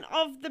placement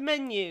of the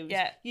menus,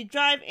 you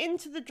drive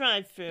into the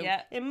drive-through.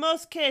 Yeah. In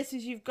most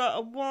cases, you've got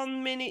a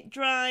 1-minute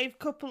drive,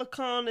 couple of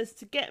corners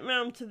to get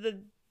round to the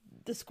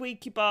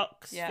squeaky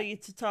box for you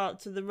to talk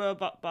to the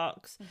robot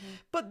box. Mm-hmm.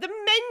 But the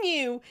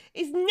menu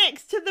is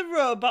next to the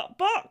robot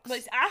box. But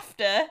it's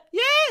after.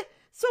 Yeah.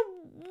 So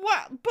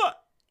what?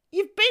 But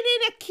you've been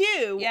in a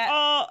queue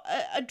or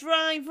a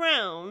drive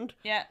round.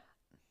 Yeah.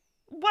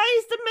 Why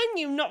is the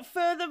menu not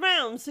further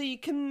round so you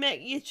can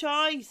make your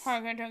choice?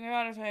 I'm going to take your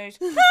order, please.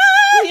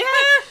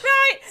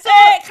 Right. So,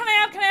 can I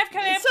have?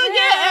 So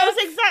that was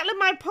exactly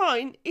my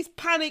point. Is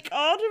panic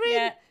ordering.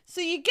 Yeah. So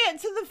you get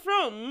to the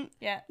front,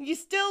 you're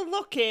still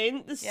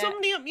looking, there's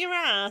somebody up your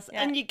ass,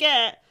 and you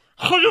get,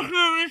 and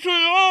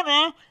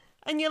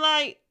you're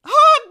like,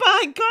 oh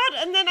my God,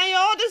 and then I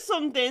order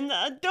something that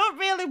I don't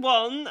really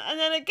want, and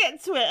then I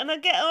get to it, and I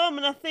get home,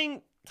 and I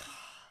think,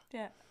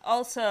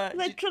 also,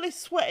 literally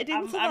sweated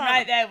into that. I'm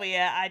right there with you.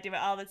 I do it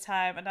all the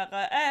time, and I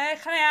go,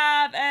 can I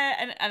have,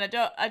 and I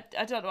don't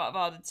know what I've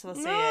ordered till I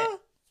see it.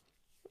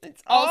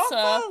 It's also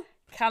awful.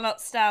 Cannot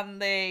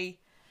stand the.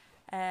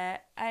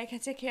 I can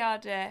take your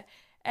order.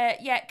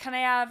 Can I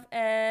have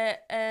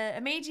a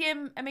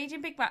medium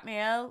Big Mac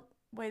meal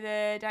with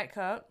a Diet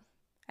Coke?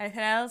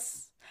 Anything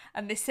else?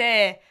 And they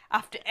say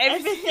after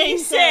everything they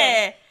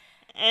say,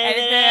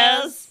 anything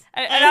else?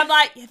 And I'm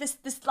like, this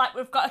like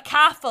we've got a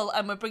car full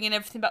and we're bringing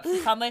everything back for the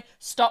family.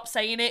 Stop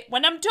saying it.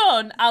 When I'm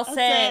done, I'll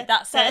say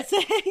that's it.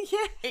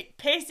 It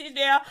pisses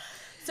me off.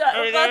 So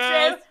I'll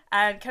go through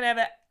and can I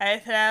have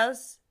anything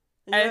else?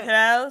 Anything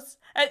else?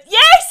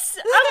 Yes!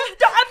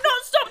 I've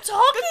not stopped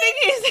talking. The thing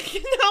is, you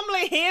can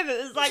normally hear that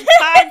there's like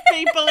 5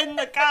 people in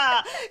the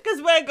car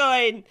because we're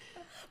going.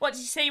 What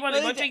did you say you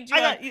wanted? What drink do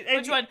you want?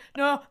 What do you want?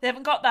 No, they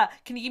haven't got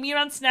that. Can you give me your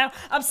answer now?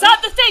 I'm sat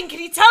at the thing. Can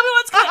you tell me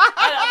what's going on?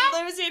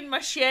 I'm losing my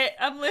shit.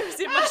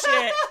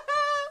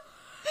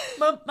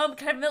 Mum,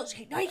 can I have a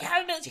milkshake? No, you can't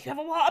have a milkshake. You can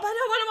have a water. I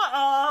don't want a water.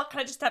 Oh, can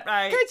I just step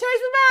right? Can you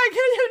change my mind?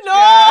 Can you? No!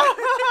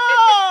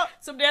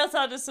 Somebody else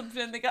orders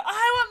something and they go, oh,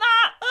 I want that.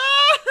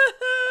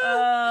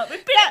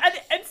 We've been,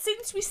 and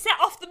since we set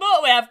off the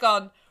motorway, I've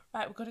gone,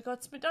 right, we're going to go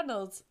to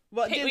McDonald's.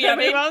 What does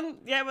everybody want?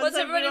 Yeah, what's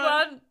everybody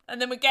want?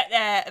 And then we get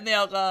there and they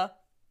all go,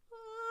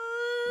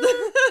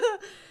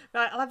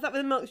 Right, I'll have that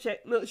with a milkshake.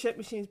 Milkshake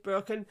machine's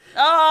broken.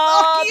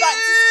 Oh, back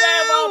to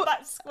square one.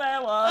 Back to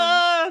square one.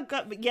 Oh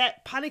god, but yeah,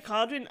 panic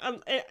ordering. Half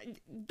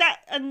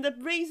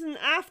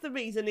the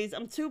reason is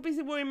I'm too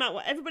busy worrying about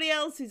what everybody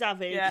else is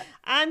having. Yeah.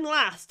 I'm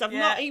last. I've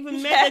not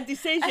even made a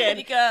decision. And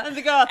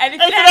they go,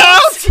 anything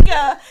else? You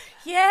go,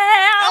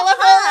 yeah, I'll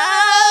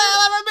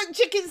have a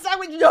chicken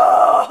sandwich.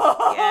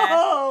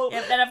 No.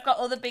 Yeah. Then I've got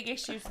other big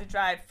issues to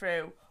drive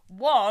through.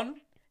 One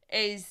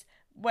is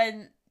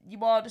when you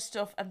order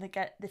stuff and they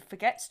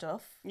forget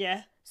stuff.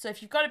 Yeah. So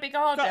if you've got a big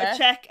order, got to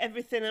check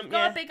everything. You've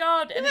got a big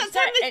order, and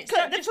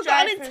they've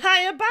forgot an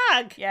entire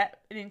bag. Yeah,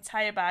 an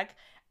entire bag.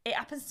 It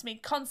happens to me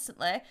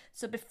constantly.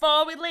 So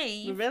before we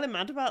leave, we're really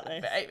mad about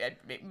this.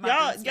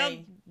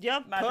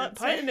 You're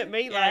pointing at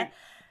me like.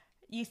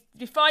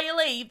 Before you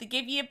leave, they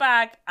give you a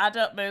bag. I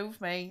don't move,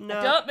 me. No.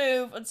 I don't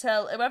move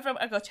until whoever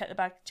I go check the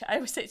bag. I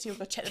always say to you,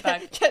 go check the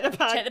bag. Check the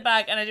bag. Check the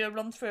bag, and I do a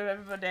run through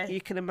everybody.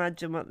 You can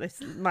imagine what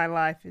my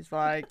life is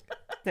like.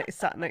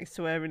 Sat next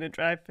to her in a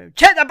drive-thru.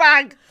 Check the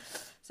bag.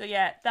 So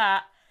yeah,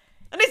 that.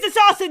 And there's the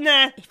sauce in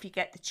there. If you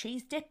get the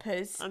cheese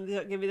dippers, and they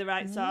don't give you the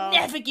right sauce.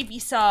 Never give you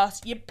sauce.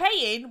 You're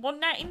paying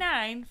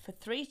 $1.99 for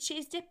 3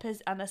 cheese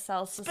dippers and a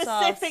salsa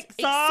specific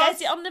sauce. It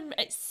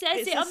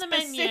says it on the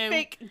menu.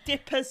 Specific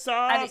dipper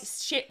sauce. And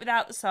it's shit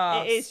without the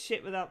sauce. It is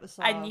shit without the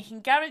sauce. And you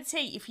can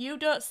guarantee if you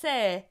don't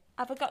say,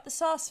 have I got the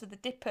sauce for the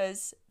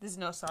dippers? There's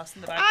no sauce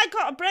in the bag. I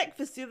got a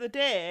breakfast the other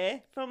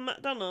day from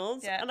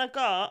McDonald's, and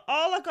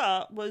all I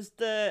got was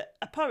a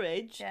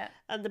porridge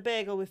and the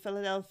bagel with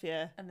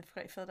Philadelphia. And they've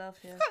got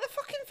Philadelphia. Got the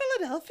fucking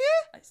Philadelphia?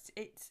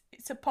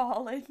 It's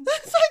appalling.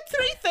 There's like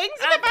 3 things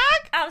in a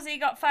bag. How's he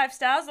got 5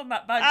 stars on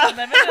that badge? I'll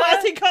never know.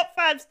 How's he got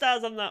 5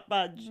 stars on that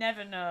badge?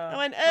 Never know. I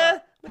went,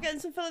 we're getting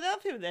some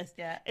Philadelphia with this.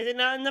 Yeah. Is it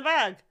not in the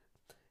bag?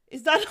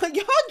 Is that not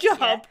your job?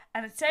 Yeah.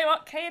 And I tell you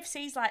what,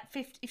 KFC's like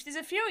 50. If there's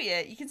a few of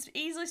you, you can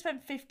easily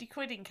spend 50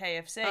 quid in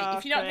KFC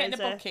if you're not getting a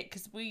bucket,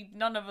 because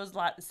none of us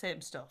like the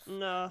same stuff.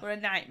 No, we're a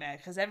nightmare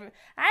because I want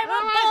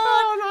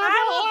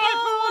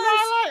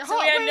bone. So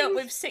we end up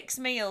with 6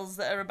 meals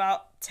that are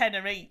about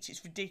tenner each.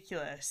 It's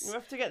ridiculous. You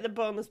have to get the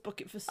bonus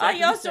bucket for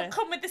seconds. I also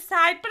come with the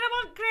side, but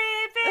I want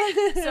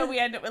gravy. So we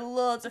end up with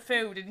loads of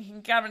food, and you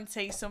can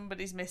guarantee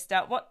somebody's missed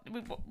out. What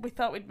we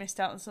thought we'd missed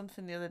out on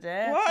something the other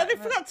day. What? They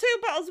forgot 2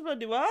 bottles of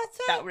bloody water.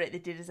 That were it. They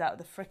did us out of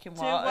the freaking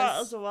water. 2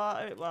 bottles of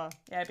water it was.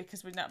 Yeah,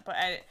 because we're not. But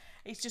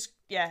it's just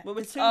We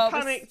were too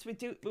panicked. We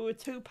were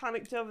too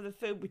panicked over the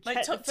food.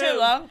 It took too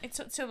long. It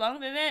took too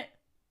long, didn't it?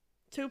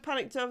 Too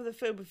panicked over the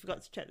food, we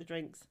forgot to check the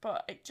drinks.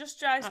 But it just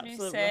drives me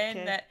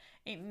insane that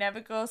it never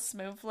goes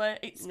smoothly.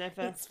 It's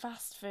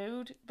fast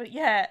food, but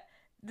yeah,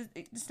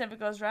 it just never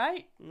goes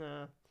right.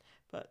 No,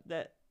 but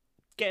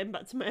getting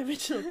back to my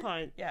original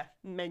point. Yeah,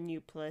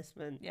 menu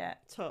placement. Yeah,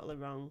 totally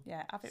wrong.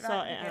 Yeah, have it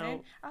right at the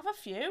beginning. Have a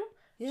few.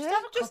 Yeah,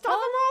 just have them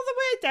all the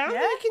way down.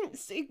 Yeah. You can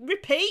see,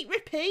 repeat,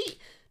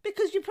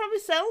 because you probably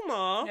sell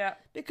more. Yeah,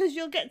 because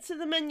you'll get to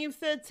the menu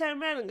 3rd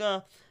time round and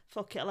go,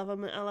 fuck it, I'll have a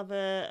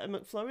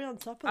McFlurry on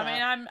top of that.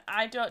 I mean,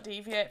 I don't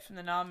deviate from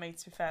the norm,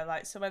 to be fair.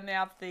 Like, so when they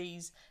have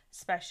these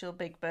special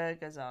big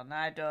burgers on,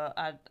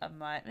 I'm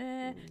like,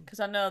 because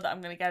I know that I'm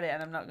going to get it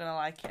and I'm not going to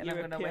like it. And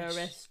You're I'm going to wish.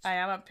 wish. I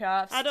am a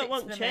pure. I don't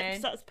want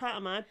chips. That's part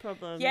of my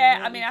problem. Yeah,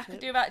 I mean, I could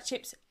do about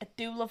chips. I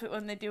do love it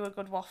when they do a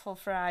good waffle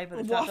fry. But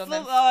it's been a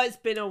while. It's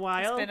been a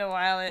while. It has been a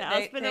while.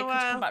 They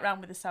could come back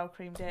round with the sour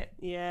cream dip.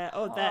 Yeah.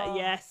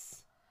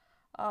 Yes.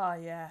 Oh,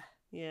 yeah.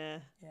 Yeah.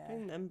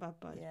 Bring them bad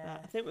boys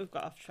back. I think we've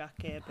got off track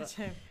here, but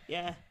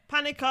yeah.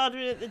 Panic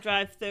ordering at the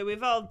drive-thru.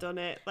 We've all done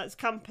it. Let's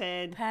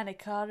campaign.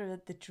 Panic order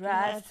at the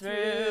drive-thru.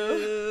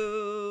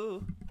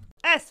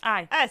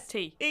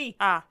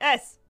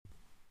 S-I-S-T-E-R-S.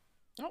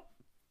 Oh.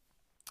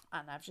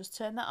 And I've just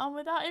turned that on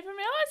without even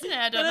realising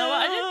it. I don't know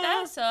what I did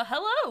there, so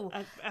hello.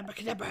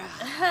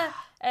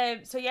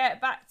 So yeah,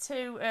 back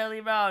to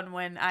earlier on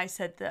when I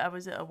said that I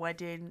was at a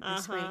wedding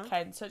this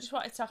weekend. So I just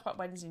wanted to talk about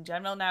weddings in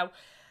general. Now,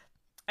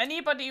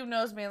 anybody who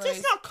knows me, Louise,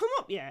 it's not come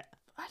up yet.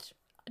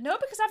 No,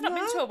 because I've not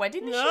been to a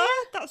wedding this year. No,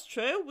 that's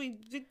true. We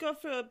did go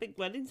through a big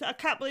wedding. So I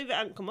can't believe it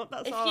hadn't come up.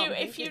 That's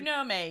if you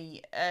know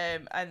me,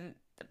 and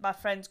my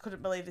friends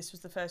couldn't believe this was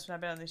the first one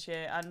I've been on this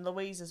year, and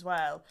Louise as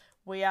well.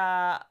 We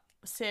are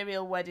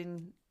serial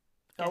wedding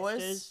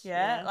goers.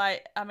 Yeah.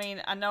 Like, I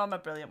mean, I know I'm a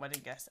brilliant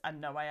wedding guest. I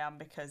know I am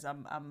because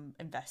I'm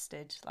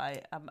invested.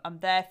 Like, I'm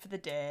there for the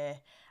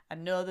day. I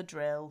know the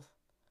drill.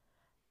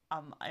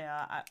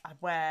 I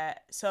wear.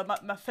 So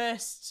my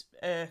first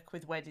irk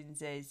with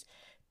weddings is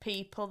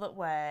people that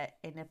wear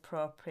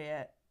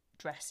inappropriate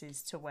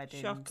dresses to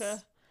weddings.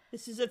 Shocker.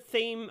 This is a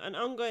theme, an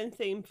ongoing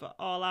theme for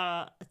all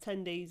our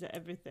attendees at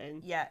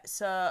everything. Yeah,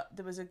 so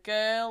there was a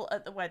girl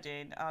at the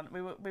wedding, and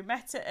we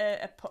met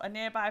at a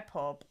nearby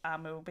pub,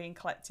 and we were being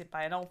collected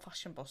by an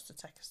old-fashioned bus to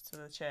take us to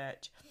the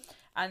church.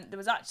 And there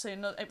was actually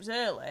it was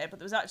early, but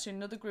there was actually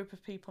another group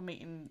of people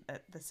meeting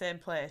at the same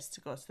place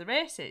to go to the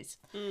races.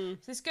 So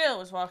this girl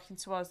was walking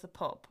towards the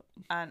pub,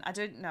 and I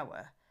didn't know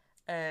her.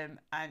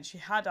 And she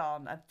had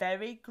on a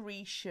very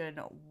Grecian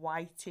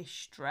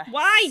whitish dress.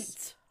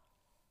 White!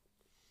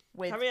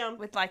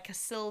 With like a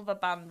silver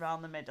band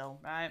around the middle,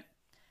 right?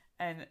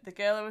 and the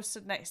girl who was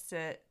stood next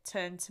to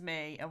turned to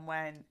me and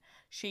went,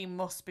 "She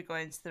must be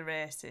going to the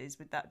races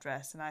with that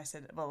dress." And I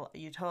said, "Well,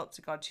 you'd hope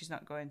to God she's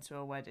not going to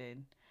a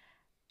wedding."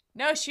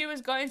 No, she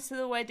was going to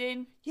the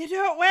wedding. You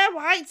don't wear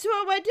white to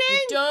a wedding?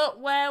 You don't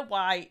wear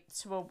white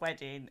to a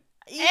wedding.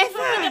 Even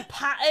with a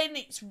pattern,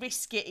 it's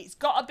risky. It's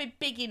got to be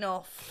big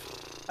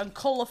enough and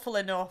colourful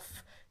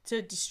enough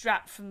to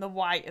distract from the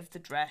white of the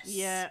dress.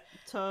 Yeah,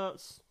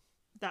 totes.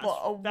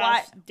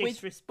 That's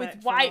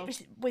disrespectful.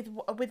 With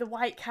a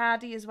white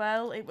cardie as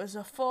well. It was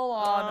a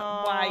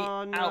full-on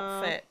white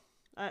outfit.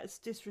 That's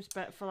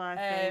disrespectful, I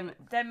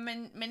think.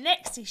 Then my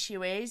next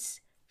issue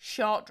is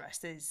short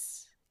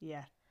dresses.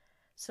 Yeah.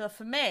 So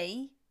for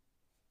me,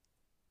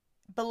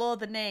 below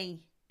the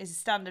knee is a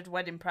standard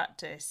wedding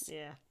practice.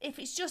 Yeah. If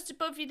it's just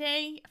above your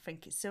knee, I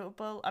think it's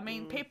suitable. I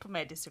mean, people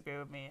may disagree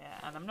with me,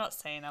 and I'm not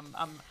saying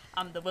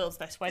I'm the world's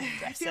best wedding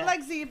dresser. If your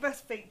legs are your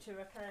best feature,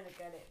 I kind of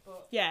get it,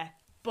 but yeah,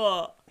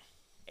 but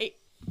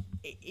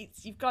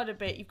it's you've got to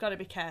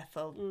be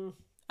careful,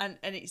 and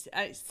it's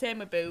same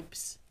with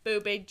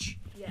boobage.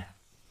 Yeah.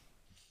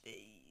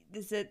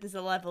 There's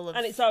a level of,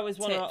 and it's always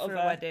one or for other.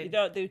 a wedding. You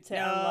don't do tit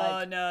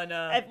on leg.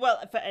 No. Well,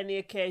 for any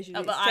occasion,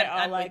 it's tit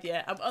on leg.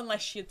 Yeah,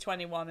 unless you're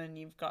 21 and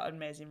you've got an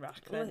amazing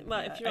rack. Then, well,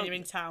 if you're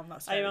in town,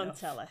 that's fair enough. on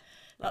telly.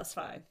 That's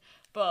fine.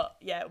 But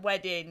yeah,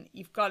 wedding,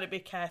 you've got to be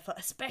careful,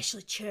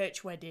 especially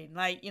church wedding.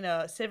 Like,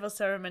 civil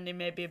ceremony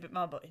may be a bit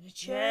more, but in a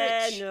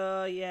church,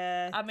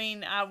 yeah. I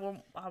mean, I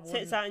won't.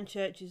 Tits out in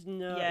churches,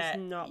 it's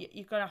not.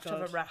 You're gonna have to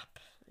have a wrap.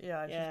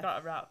 Yeah, you've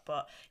got a wrap.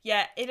 But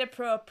yeah,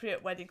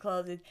 inappropriate wedding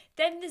clothing.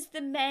 Then there's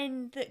the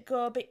men that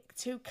go a bit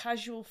too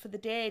casual for the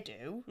day.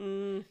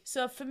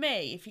 So for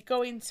me, if you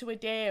go into a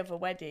day of a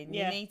wedding,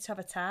 you need to have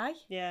a tie.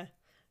 Yeah.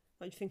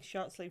 What do you think of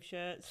short sleeve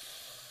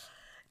shirts?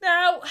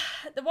 Now,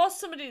 there was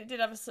somebody that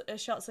did have a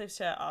short sleeve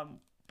shirt on,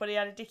 but he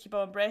had a Dickie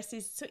Bone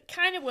braces, so it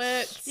kind of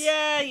worked.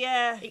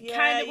 Yeah. It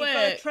kind of worked. You've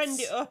got to trend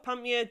it up,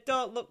 haven't you?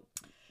 Don't look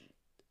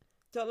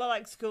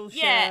like school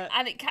shirt. Yeah,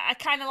 and I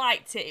kind of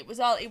liked it. It was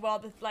all he wore,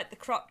 the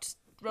cropped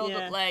rolled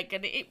up leg,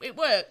 and it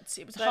worked.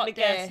 It was a hot day.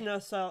 Guess, no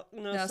socks,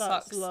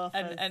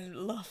 loafers. And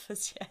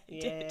loafers. Yeah, he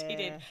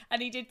did,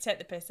 and he did take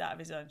the piss out of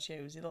his own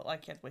shoes. He looked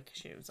like he had wicker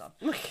shoes on,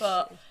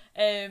 but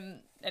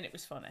and it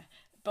was funny.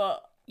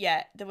 But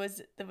yeah, there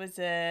was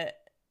a,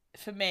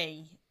 for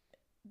me,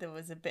 there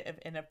was a bit of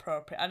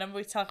inappropriate. I know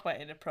we talk about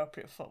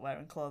inappropriate footwear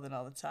and clothing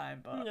all the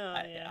time, but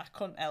I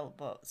couldn't help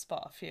but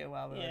spot a few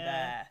while we were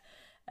there.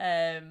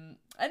 And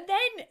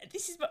then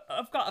this is what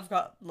I've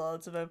got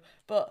loads of them,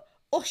 but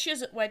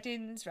ushers at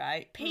weddings,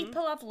 right?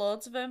 People have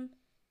loads of them,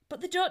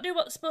 but they don't do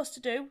what they're supposed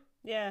to do.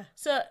 Yeah.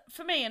 So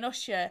for me, an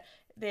usher,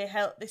 they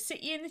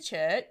sit you in the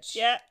church.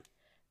 Yeah.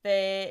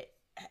 They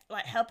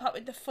help out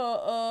with the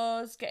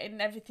photos,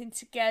 getting everything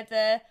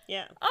together.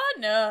 Yeah. Oh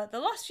no, the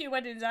last few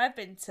weddings I've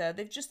been to,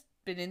 they've just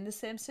been in the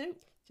same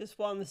suit. Just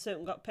worn the suit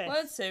and got pissed.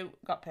 One suit,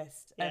 got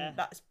pissed, and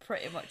that's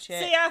pretty much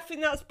it. See, I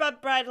think that's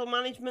bad bridal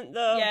management,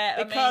 though.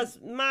 Yeah, because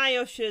my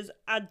ushers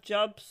had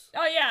jobs.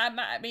 Oh yeah,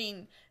 I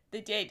mean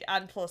they did,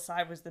 and plus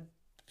I was the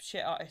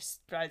shit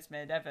hottest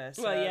bridesmaid ever.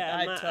 So well, yeah,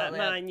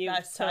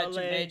 I totally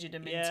majored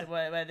them into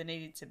where they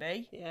needed to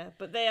be. Yeah,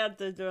 but they had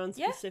their own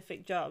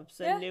specific jobs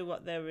and knew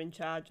what they were in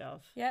charge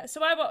of. Yeah,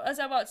 so as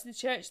I walked to the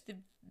church, the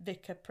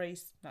vicar,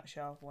 priest, not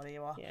sure what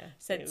you are,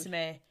 said to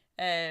me,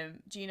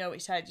 do you know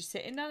which side you're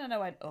sitting on? And I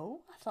went,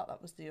 oh, I thought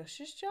that was the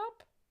usher's job.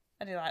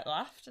 And he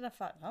laughed, and I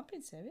thought, no, I'm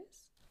being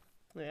serious.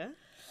 Yeah.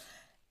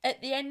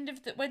 At the end of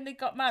when they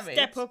got married,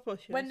 step up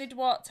ushers. When they'd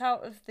walked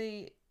out of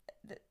the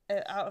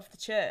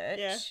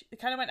church, they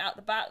kind of went out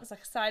the back. There was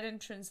like a side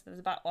entrance, there was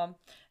a back one,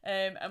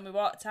 and we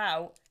walked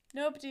out.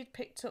 Nobody had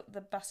picked up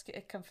the basket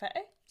of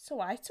confetti,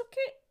 so I took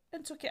it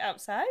and took it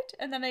outside.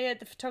 And then I heard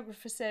the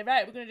photographer say,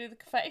 right, we're going to do the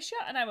confetti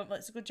shot, and I went, well,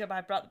 it's a good job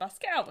I brought the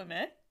basket out with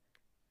me.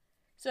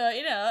 So,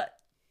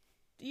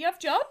 you have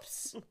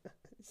jobs.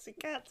 You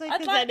can't take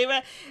us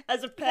anywhere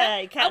as a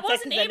pair. You can't take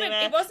us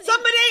anywhere.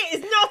 Somebody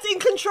is not in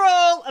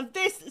control of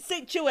this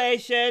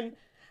situation.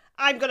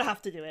 I'm going to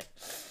have to do it.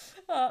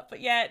 But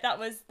yeah, that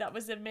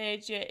was a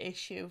major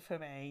issue for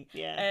me.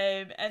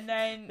 Yeah. And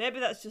then maybe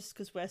that's just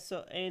because we're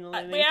so anal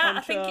and in control.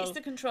 I think it's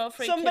the control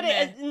freak.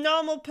 A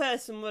normal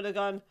person would have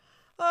gone,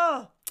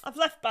 oh, I've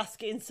left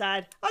basket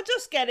inside. I'll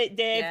just get it,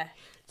 Dave. Yeah.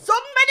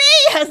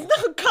 Somebody has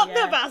not got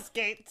the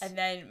basket. And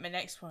then my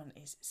next one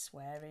is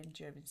swearing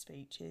during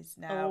speeches.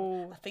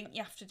 Now, I think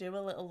you have to do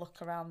a little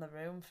look around the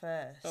room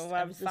first. Oh,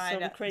 I was some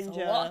cringer. There's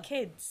a lot of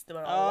kids. There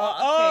were a lot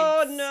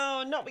of kids.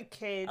 Oh, no, not with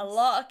kids. A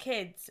lot of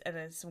kids and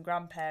then some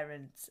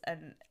grandparents.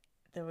 And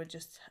there were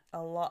just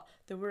a lot.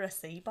 There were a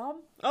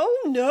C-bomb.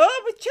 Oh, no,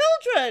 with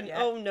children.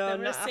 Yeah. Oh, no, there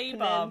were not a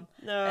C-bomb.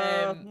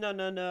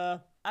 No.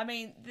 I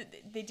mean,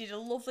 they did a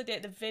lovely day.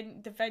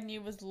 The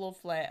venue was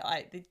lovely.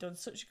 Like, they'd done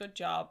such a good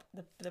job.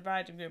 The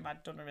bride and groom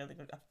had done a really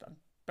good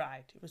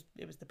bride.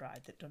 It was the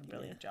bride that done a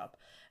brilliant job.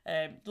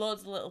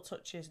 Loads of little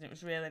touches, and it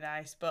was really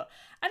nice. And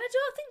I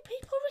don't think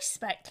people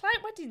respect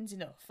weddings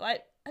enough.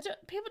 Like,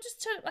 people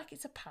just turn it like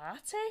it's a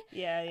party.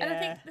 Yeah, yeah. And I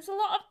think there's a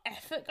lot of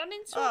effort gone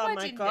into a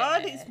wedding day. Oh my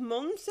God, it's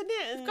months, isn't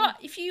it? And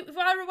if you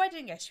are a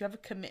wedding guest, you have a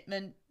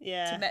commitment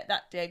to make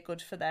that day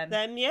good for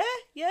them. Yeah.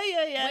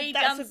 We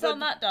dance on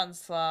that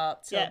dance floor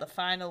till the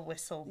final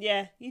whistle.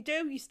 Yeah, you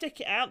do. You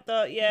stick it out,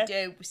 don't you? You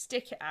do. We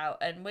stick it out,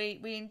 and we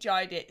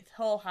enjoyed it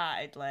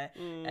wholeheartedly.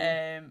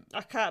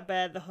 I can't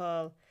bear the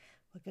whole,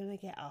 we're going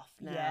to get off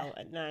now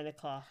at 9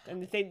 o'clock.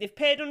 And they think they've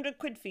paid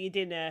 £100 for your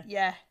dinner.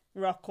 Yeah.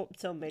 Rock up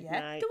till midnight.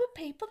 Yeah, there were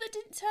people that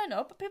didn't turn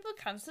up, but people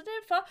cancelled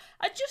it for.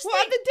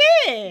 What they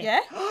did?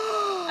 Yeah,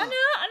 I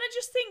know, and I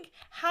just think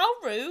how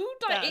rude.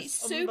 Like, it's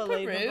super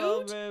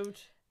rude.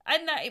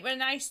 And that it was a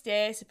nice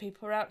day, so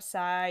people were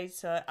outside.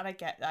 So, and I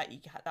get that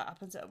that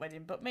happens at a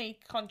wedding, but me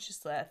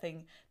consciously, I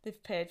think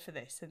they've paid for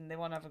this and they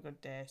want to have a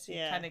good day, so you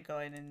kind of go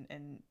in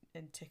and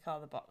tick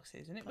all the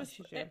boxes. And it was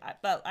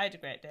well, I had a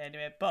great day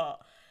anyway.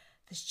 But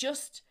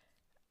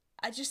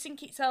I just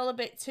think it's all a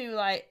bit too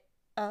like.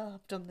 Oh,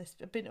 I've done this.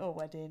 I've been to a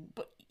wedding,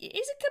 but it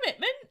is a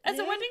commitment as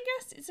a wedding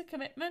guest. It's a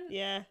commitment.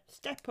 Yeah,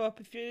 step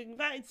up if you're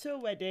invited to a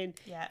wedding.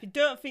 Yeah, if you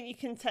don't think you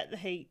can take the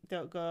heat,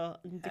 don't go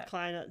and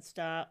decline at the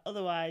start.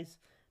 Otherwise,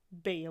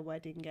 be a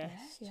wedding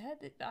guest. Yeah,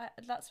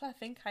 that's why I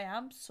think I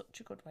am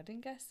such a good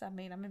wedding guest. I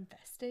mean, I'm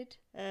invested.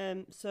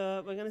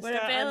 So we're going to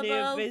start a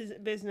new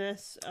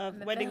business of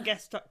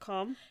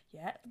weddingguest.com.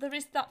 Yeah, there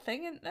is that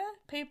thing, isn't there?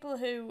 People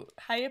who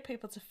hire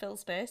people to fill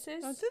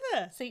spaces. Oh, do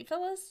they? Seat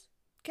fillers.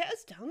 Get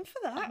us down for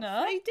that. I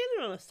know. Free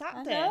dinner on a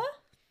Saturday.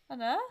 I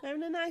know.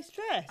 Wearing a nice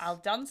dress. I'll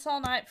dance all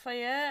night for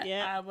you.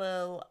 Yeah.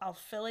 I'll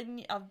fill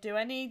in. I'll do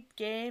any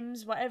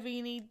games, whatever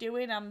you need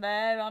doing. I'm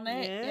there on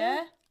it.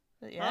 Yeah.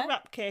 I'll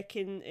wrap cake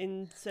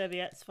in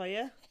serviettes for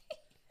you.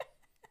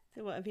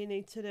 Do whatever you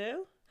need to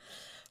do.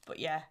 But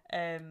yeah,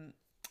 I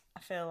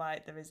feel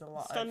like there is a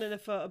lot Stand in a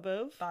photo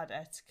booth. Bad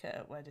etiquette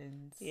at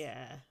weddings.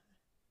 Yeah.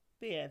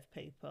 Behave,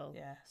 people.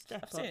 Yeah.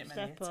 Step I've up, seen it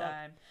many step a up.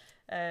 time.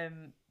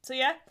 So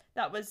yeah,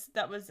 that was.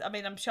 I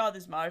mean, I'm sure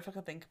there's more if I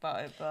could think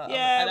about it, but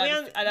yeah, we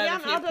haven't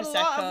had a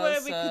lot of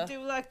where we could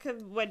do like a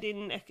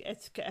wedding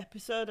etiquette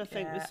episode. I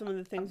think with some of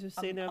the things we've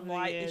seen over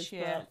the years. This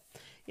year.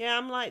 But yeah,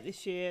 I'm like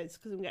this year. It's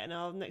because I'm getting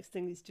old. Next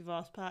thing is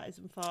divorce parties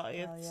and 40th.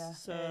 Oh yeah,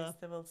 so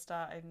they will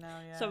start in now.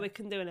 Yeah, so we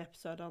can do an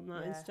episode on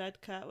that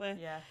instead, can't we?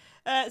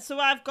 Yeah. So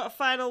I've got a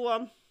final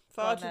one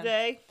for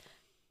today.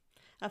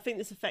 I think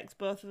this affects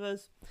both of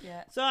us.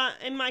 Yeah. So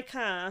in my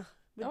car.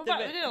 We do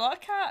a lot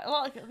of car, a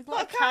lot of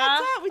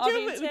car. We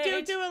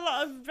do a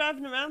lot of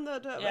driving around though,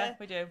 don't we? Yeah,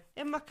 we do.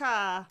 In my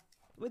car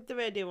with the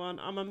radio on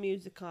and my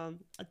music on,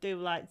 I do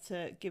like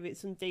to give it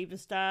some diva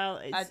style.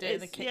 I do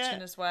in the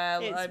kitchen as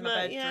well, or in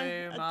my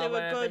bedroom, I do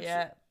wherever, a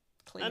good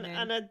cleaning.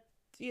 And I,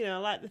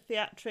 like the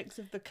theatrics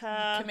of the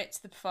car. You commit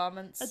to the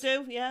performance. I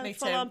do, yeah. Me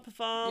full too. on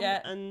perform,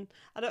 and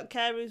I don't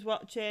care who's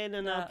watching,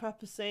 and I'll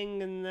proper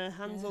sing, and the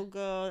hands will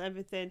go, and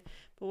everything.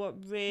 But what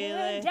really...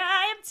 And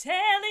I am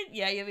telling...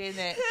 Yeah, you're in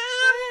it.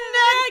 I'm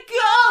not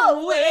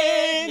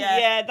going...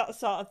 Yeah, that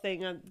sort of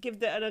thing. I get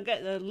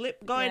the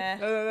lip going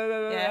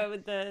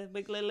with the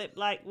wiggly lip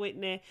like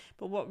Whitney.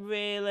 But what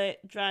really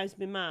drives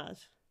me mad,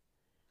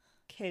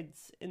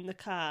 kids in the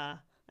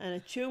car, and a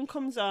tune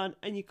comes on,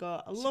 and you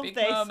go, I love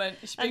this. Moment.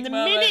 And the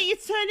minute you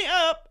turn it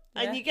up,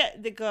 and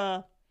they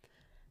go,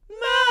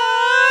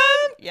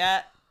 Mom!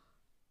 Yeah.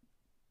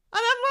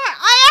 And I'm like,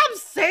 I am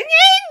singing!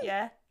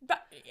 Yeah.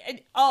 But,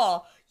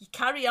 you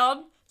carry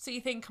on, so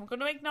you think, I'm going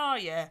to ignore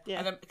you.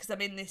 Yeah. Because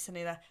I'm in this and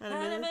either.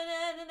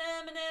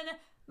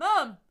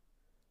 Mum!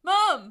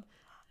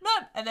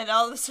 And then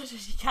all of a sudden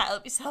you can't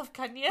help yourself,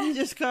 can you? You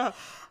just go,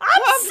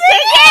 I'm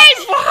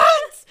singing!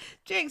 What?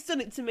 Jake's done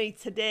it to me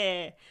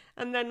today.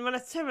 And then when I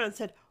turned around and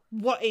said,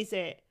 what is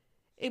it?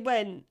 It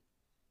went,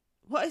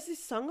 what is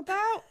this song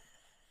about?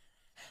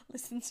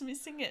 Listen to me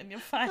sing it and you'll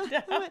find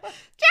out.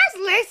 Just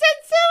listen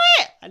to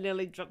it! I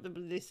nearly dropped the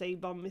bloody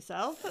C-bomb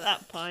myself at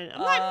that point.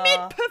 I'm like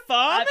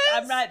mid-performance.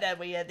 I'm right there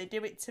with you. They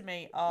do it to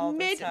me all the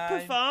time.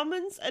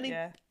 Mid-performance.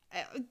 And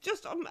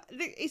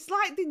it's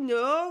like they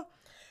know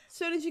as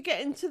soon as you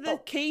get into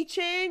the key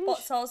change.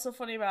 What's also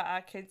funny about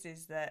our kids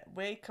is that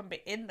we can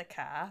be in the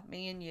car,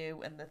 me and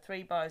you, and the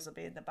three boys will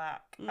be in the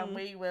back, and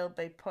we will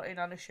be putting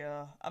on a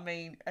show. I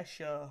mean, a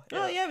show.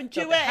 Oh, yeah, and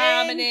there'll be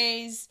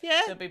harmonies,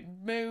 there'll be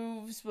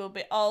moves, will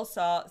be all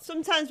sorts.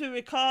 Sometimes we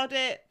record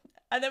it.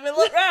 And then we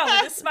look round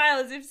with a smile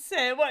as if to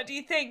say, what do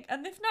you think?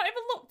 And they've not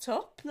even looked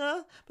up.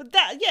 No, but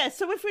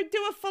so if we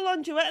do a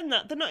full-on duet and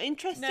that, they're not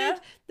interested. No.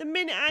 The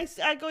minute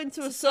I go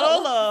into a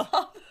solo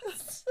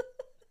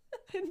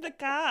in the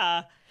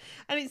car,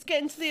 and it's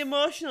getting to the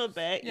emotional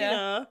bit, you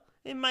know,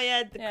 in my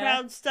head, the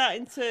crowd's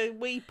starting to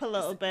weep a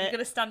little bit. You're going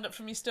to stand up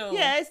from your stool.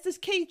 Yeah, it's this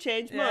key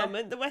change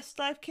moment, the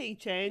Westlife key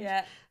change.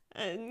 Yeah.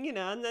 And,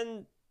 and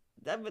then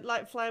I would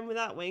like flying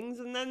without wings,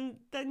 and then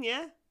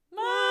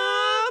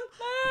Mom!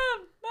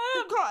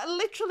 They've got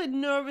literally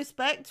no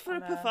respect for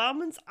a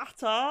performance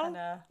at all. I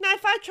know. Now,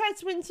 if I tried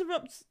to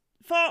interrupt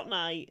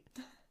Fortnite,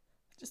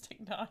 just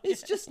ignore it.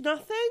 It's just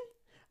nothing.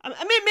 I'm in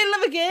the middle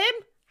of a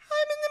game.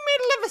 I'm in the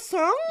middle of a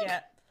song.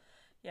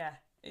 Yeah.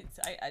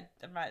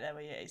 I'm right there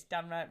with you. It's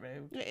damn right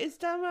rude. It is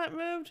downright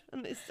rude,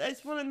 and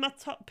it's one of my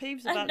top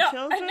peeves about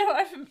children.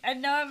 I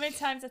know how many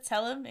times I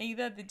tell them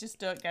either they just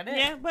don't get it.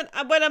 Yeah, when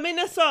I'm in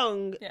a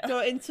song,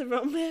 don't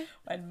interrupt me.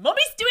 When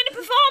Mummy's doing a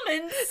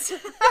performance,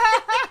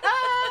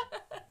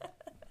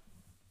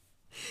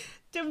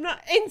 do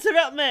not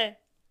interrupt me.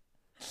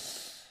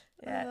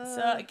 Yeah.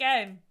 So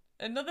again,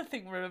 another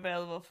thing we're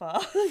available for.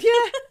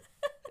 Yeah.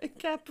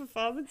 Car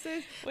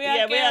performances. We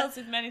are girls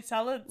with many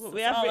talents.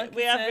 We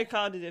have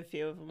recorded a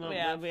few of them.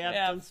 We have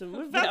done some.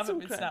 We haven't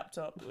been snapped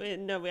up.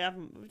 No, we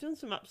haven't. We've done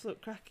some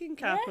absolute cracking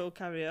carpool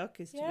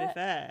karaoke. To be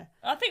fair,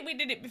 I think we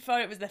did it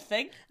before it was the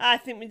thing. I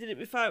think we did it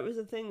before it was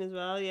a thing as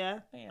well. Yeah.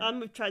 And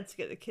we've tried to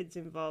get the kids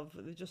involved,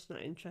 but they're just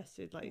not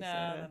interested. Like you say.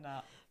 No, they're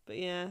not. But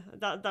yeah,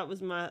 that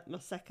was my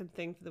second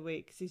thing for the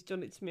week, because he's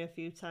done it to me a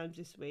few times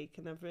this week,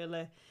 and I've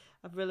really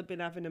been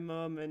having a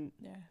moment.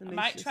 Yeah, I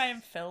might try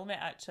and film it.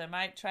 Actually, I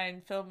might try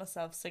and film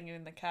myself singing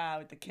in the car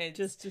with the kids,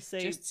 just to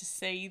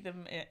see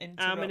them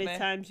interrupt how many me.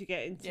 times you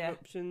get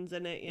interruptions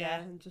in it. Yeah,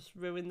 and just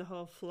ruin the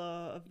whole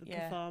flow of the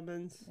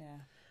performance. Yeah.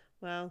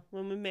 Well,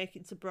 when we make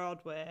it to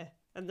Broadway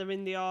and they're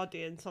in the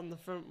audience on the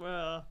front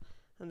row,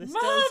 and they Mum!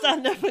 still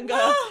stand up and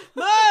go,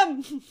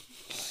 "Mum,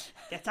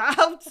 get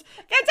out!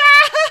 Get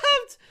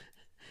out!"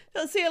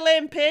 Don't see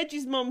Elaine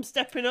Page's mum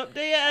stepping up, do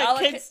you?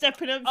 Kids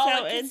stepping up, shouting.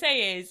 All I can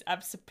say is,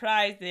 I'm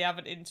surprised they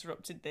haven't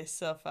interrupted this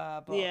so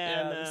far, but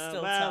there's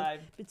still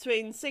time.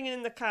 Between singing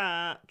in the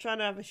car, trying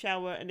to have a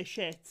shower and a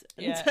shit,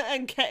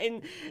 and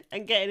getting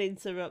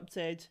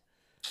interrupted.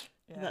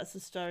 Yeah. That's a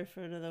story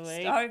for another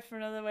week. There's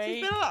been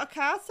a lot of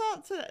car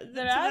talk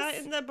tonight,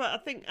 isn't there?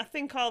 But I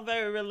think all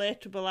very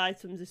relatable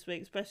items this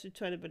week, especially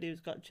to anybody who's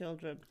got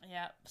children.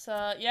 Yeah. So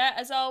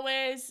as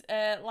always,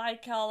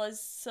 like all our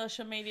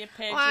social media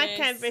pages, like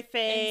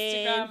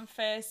everything, Instagram,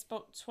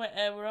 Facebook,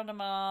 Twitter. We're on them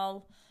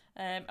all.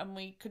 And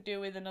we could do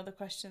with another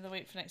question of the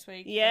week for next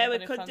week. Yeah, we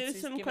could do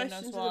some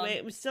questions of the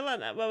week. We still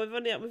haven't. Well,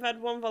 we've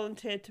had one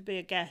volunteer to be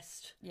a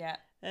guest. Yeah.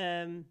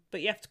 But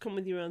you have to come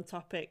with your own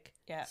topic.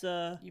 Yeah.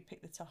 So you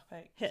pick the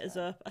topic. Hit us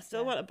up. I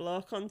still want a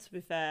bloke on, to be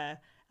fair.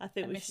 I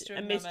think a Mister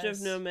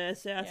of No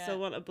Mercy. I still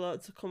want a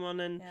bloke to come on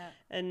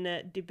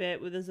and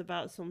debate with us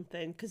about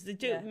something, because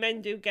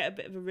men do get a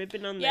bit of a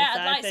ribbon on this. Yeah,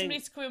 I'd like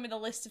somebody to come in with a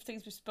list of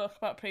things we spoke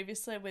about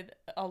previously with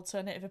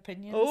alternative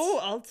opinions. Oh,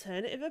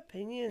 alternative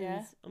opinions.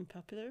 Yeah.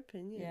 Unpopular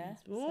opinions. Yeah.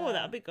 Oh,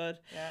 that'd be good.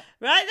 Yeah.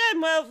 Right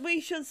then, well,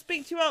 we shall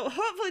speak to you all.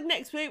 Hopefully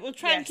next week. We'll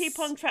try and keep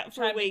on track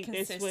for a week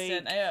this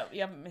week. I hope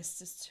you haven't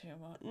missed us too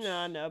much.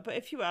 No, but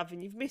if you have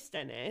and you've missed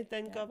any,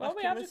 then go back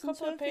we and had listen a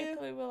couple of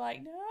people who were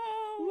like,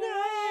 where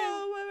are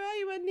you?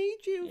 I need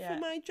you for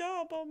my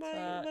job or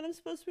when I'm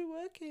supposed to be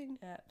working.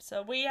 Yeah.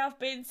 So we have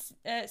been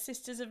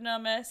Sisters of No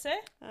Mercy.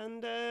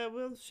 And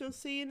we'll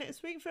see you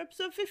next week for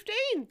episode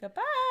 15.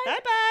 Goodbye.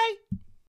 Bye-bye.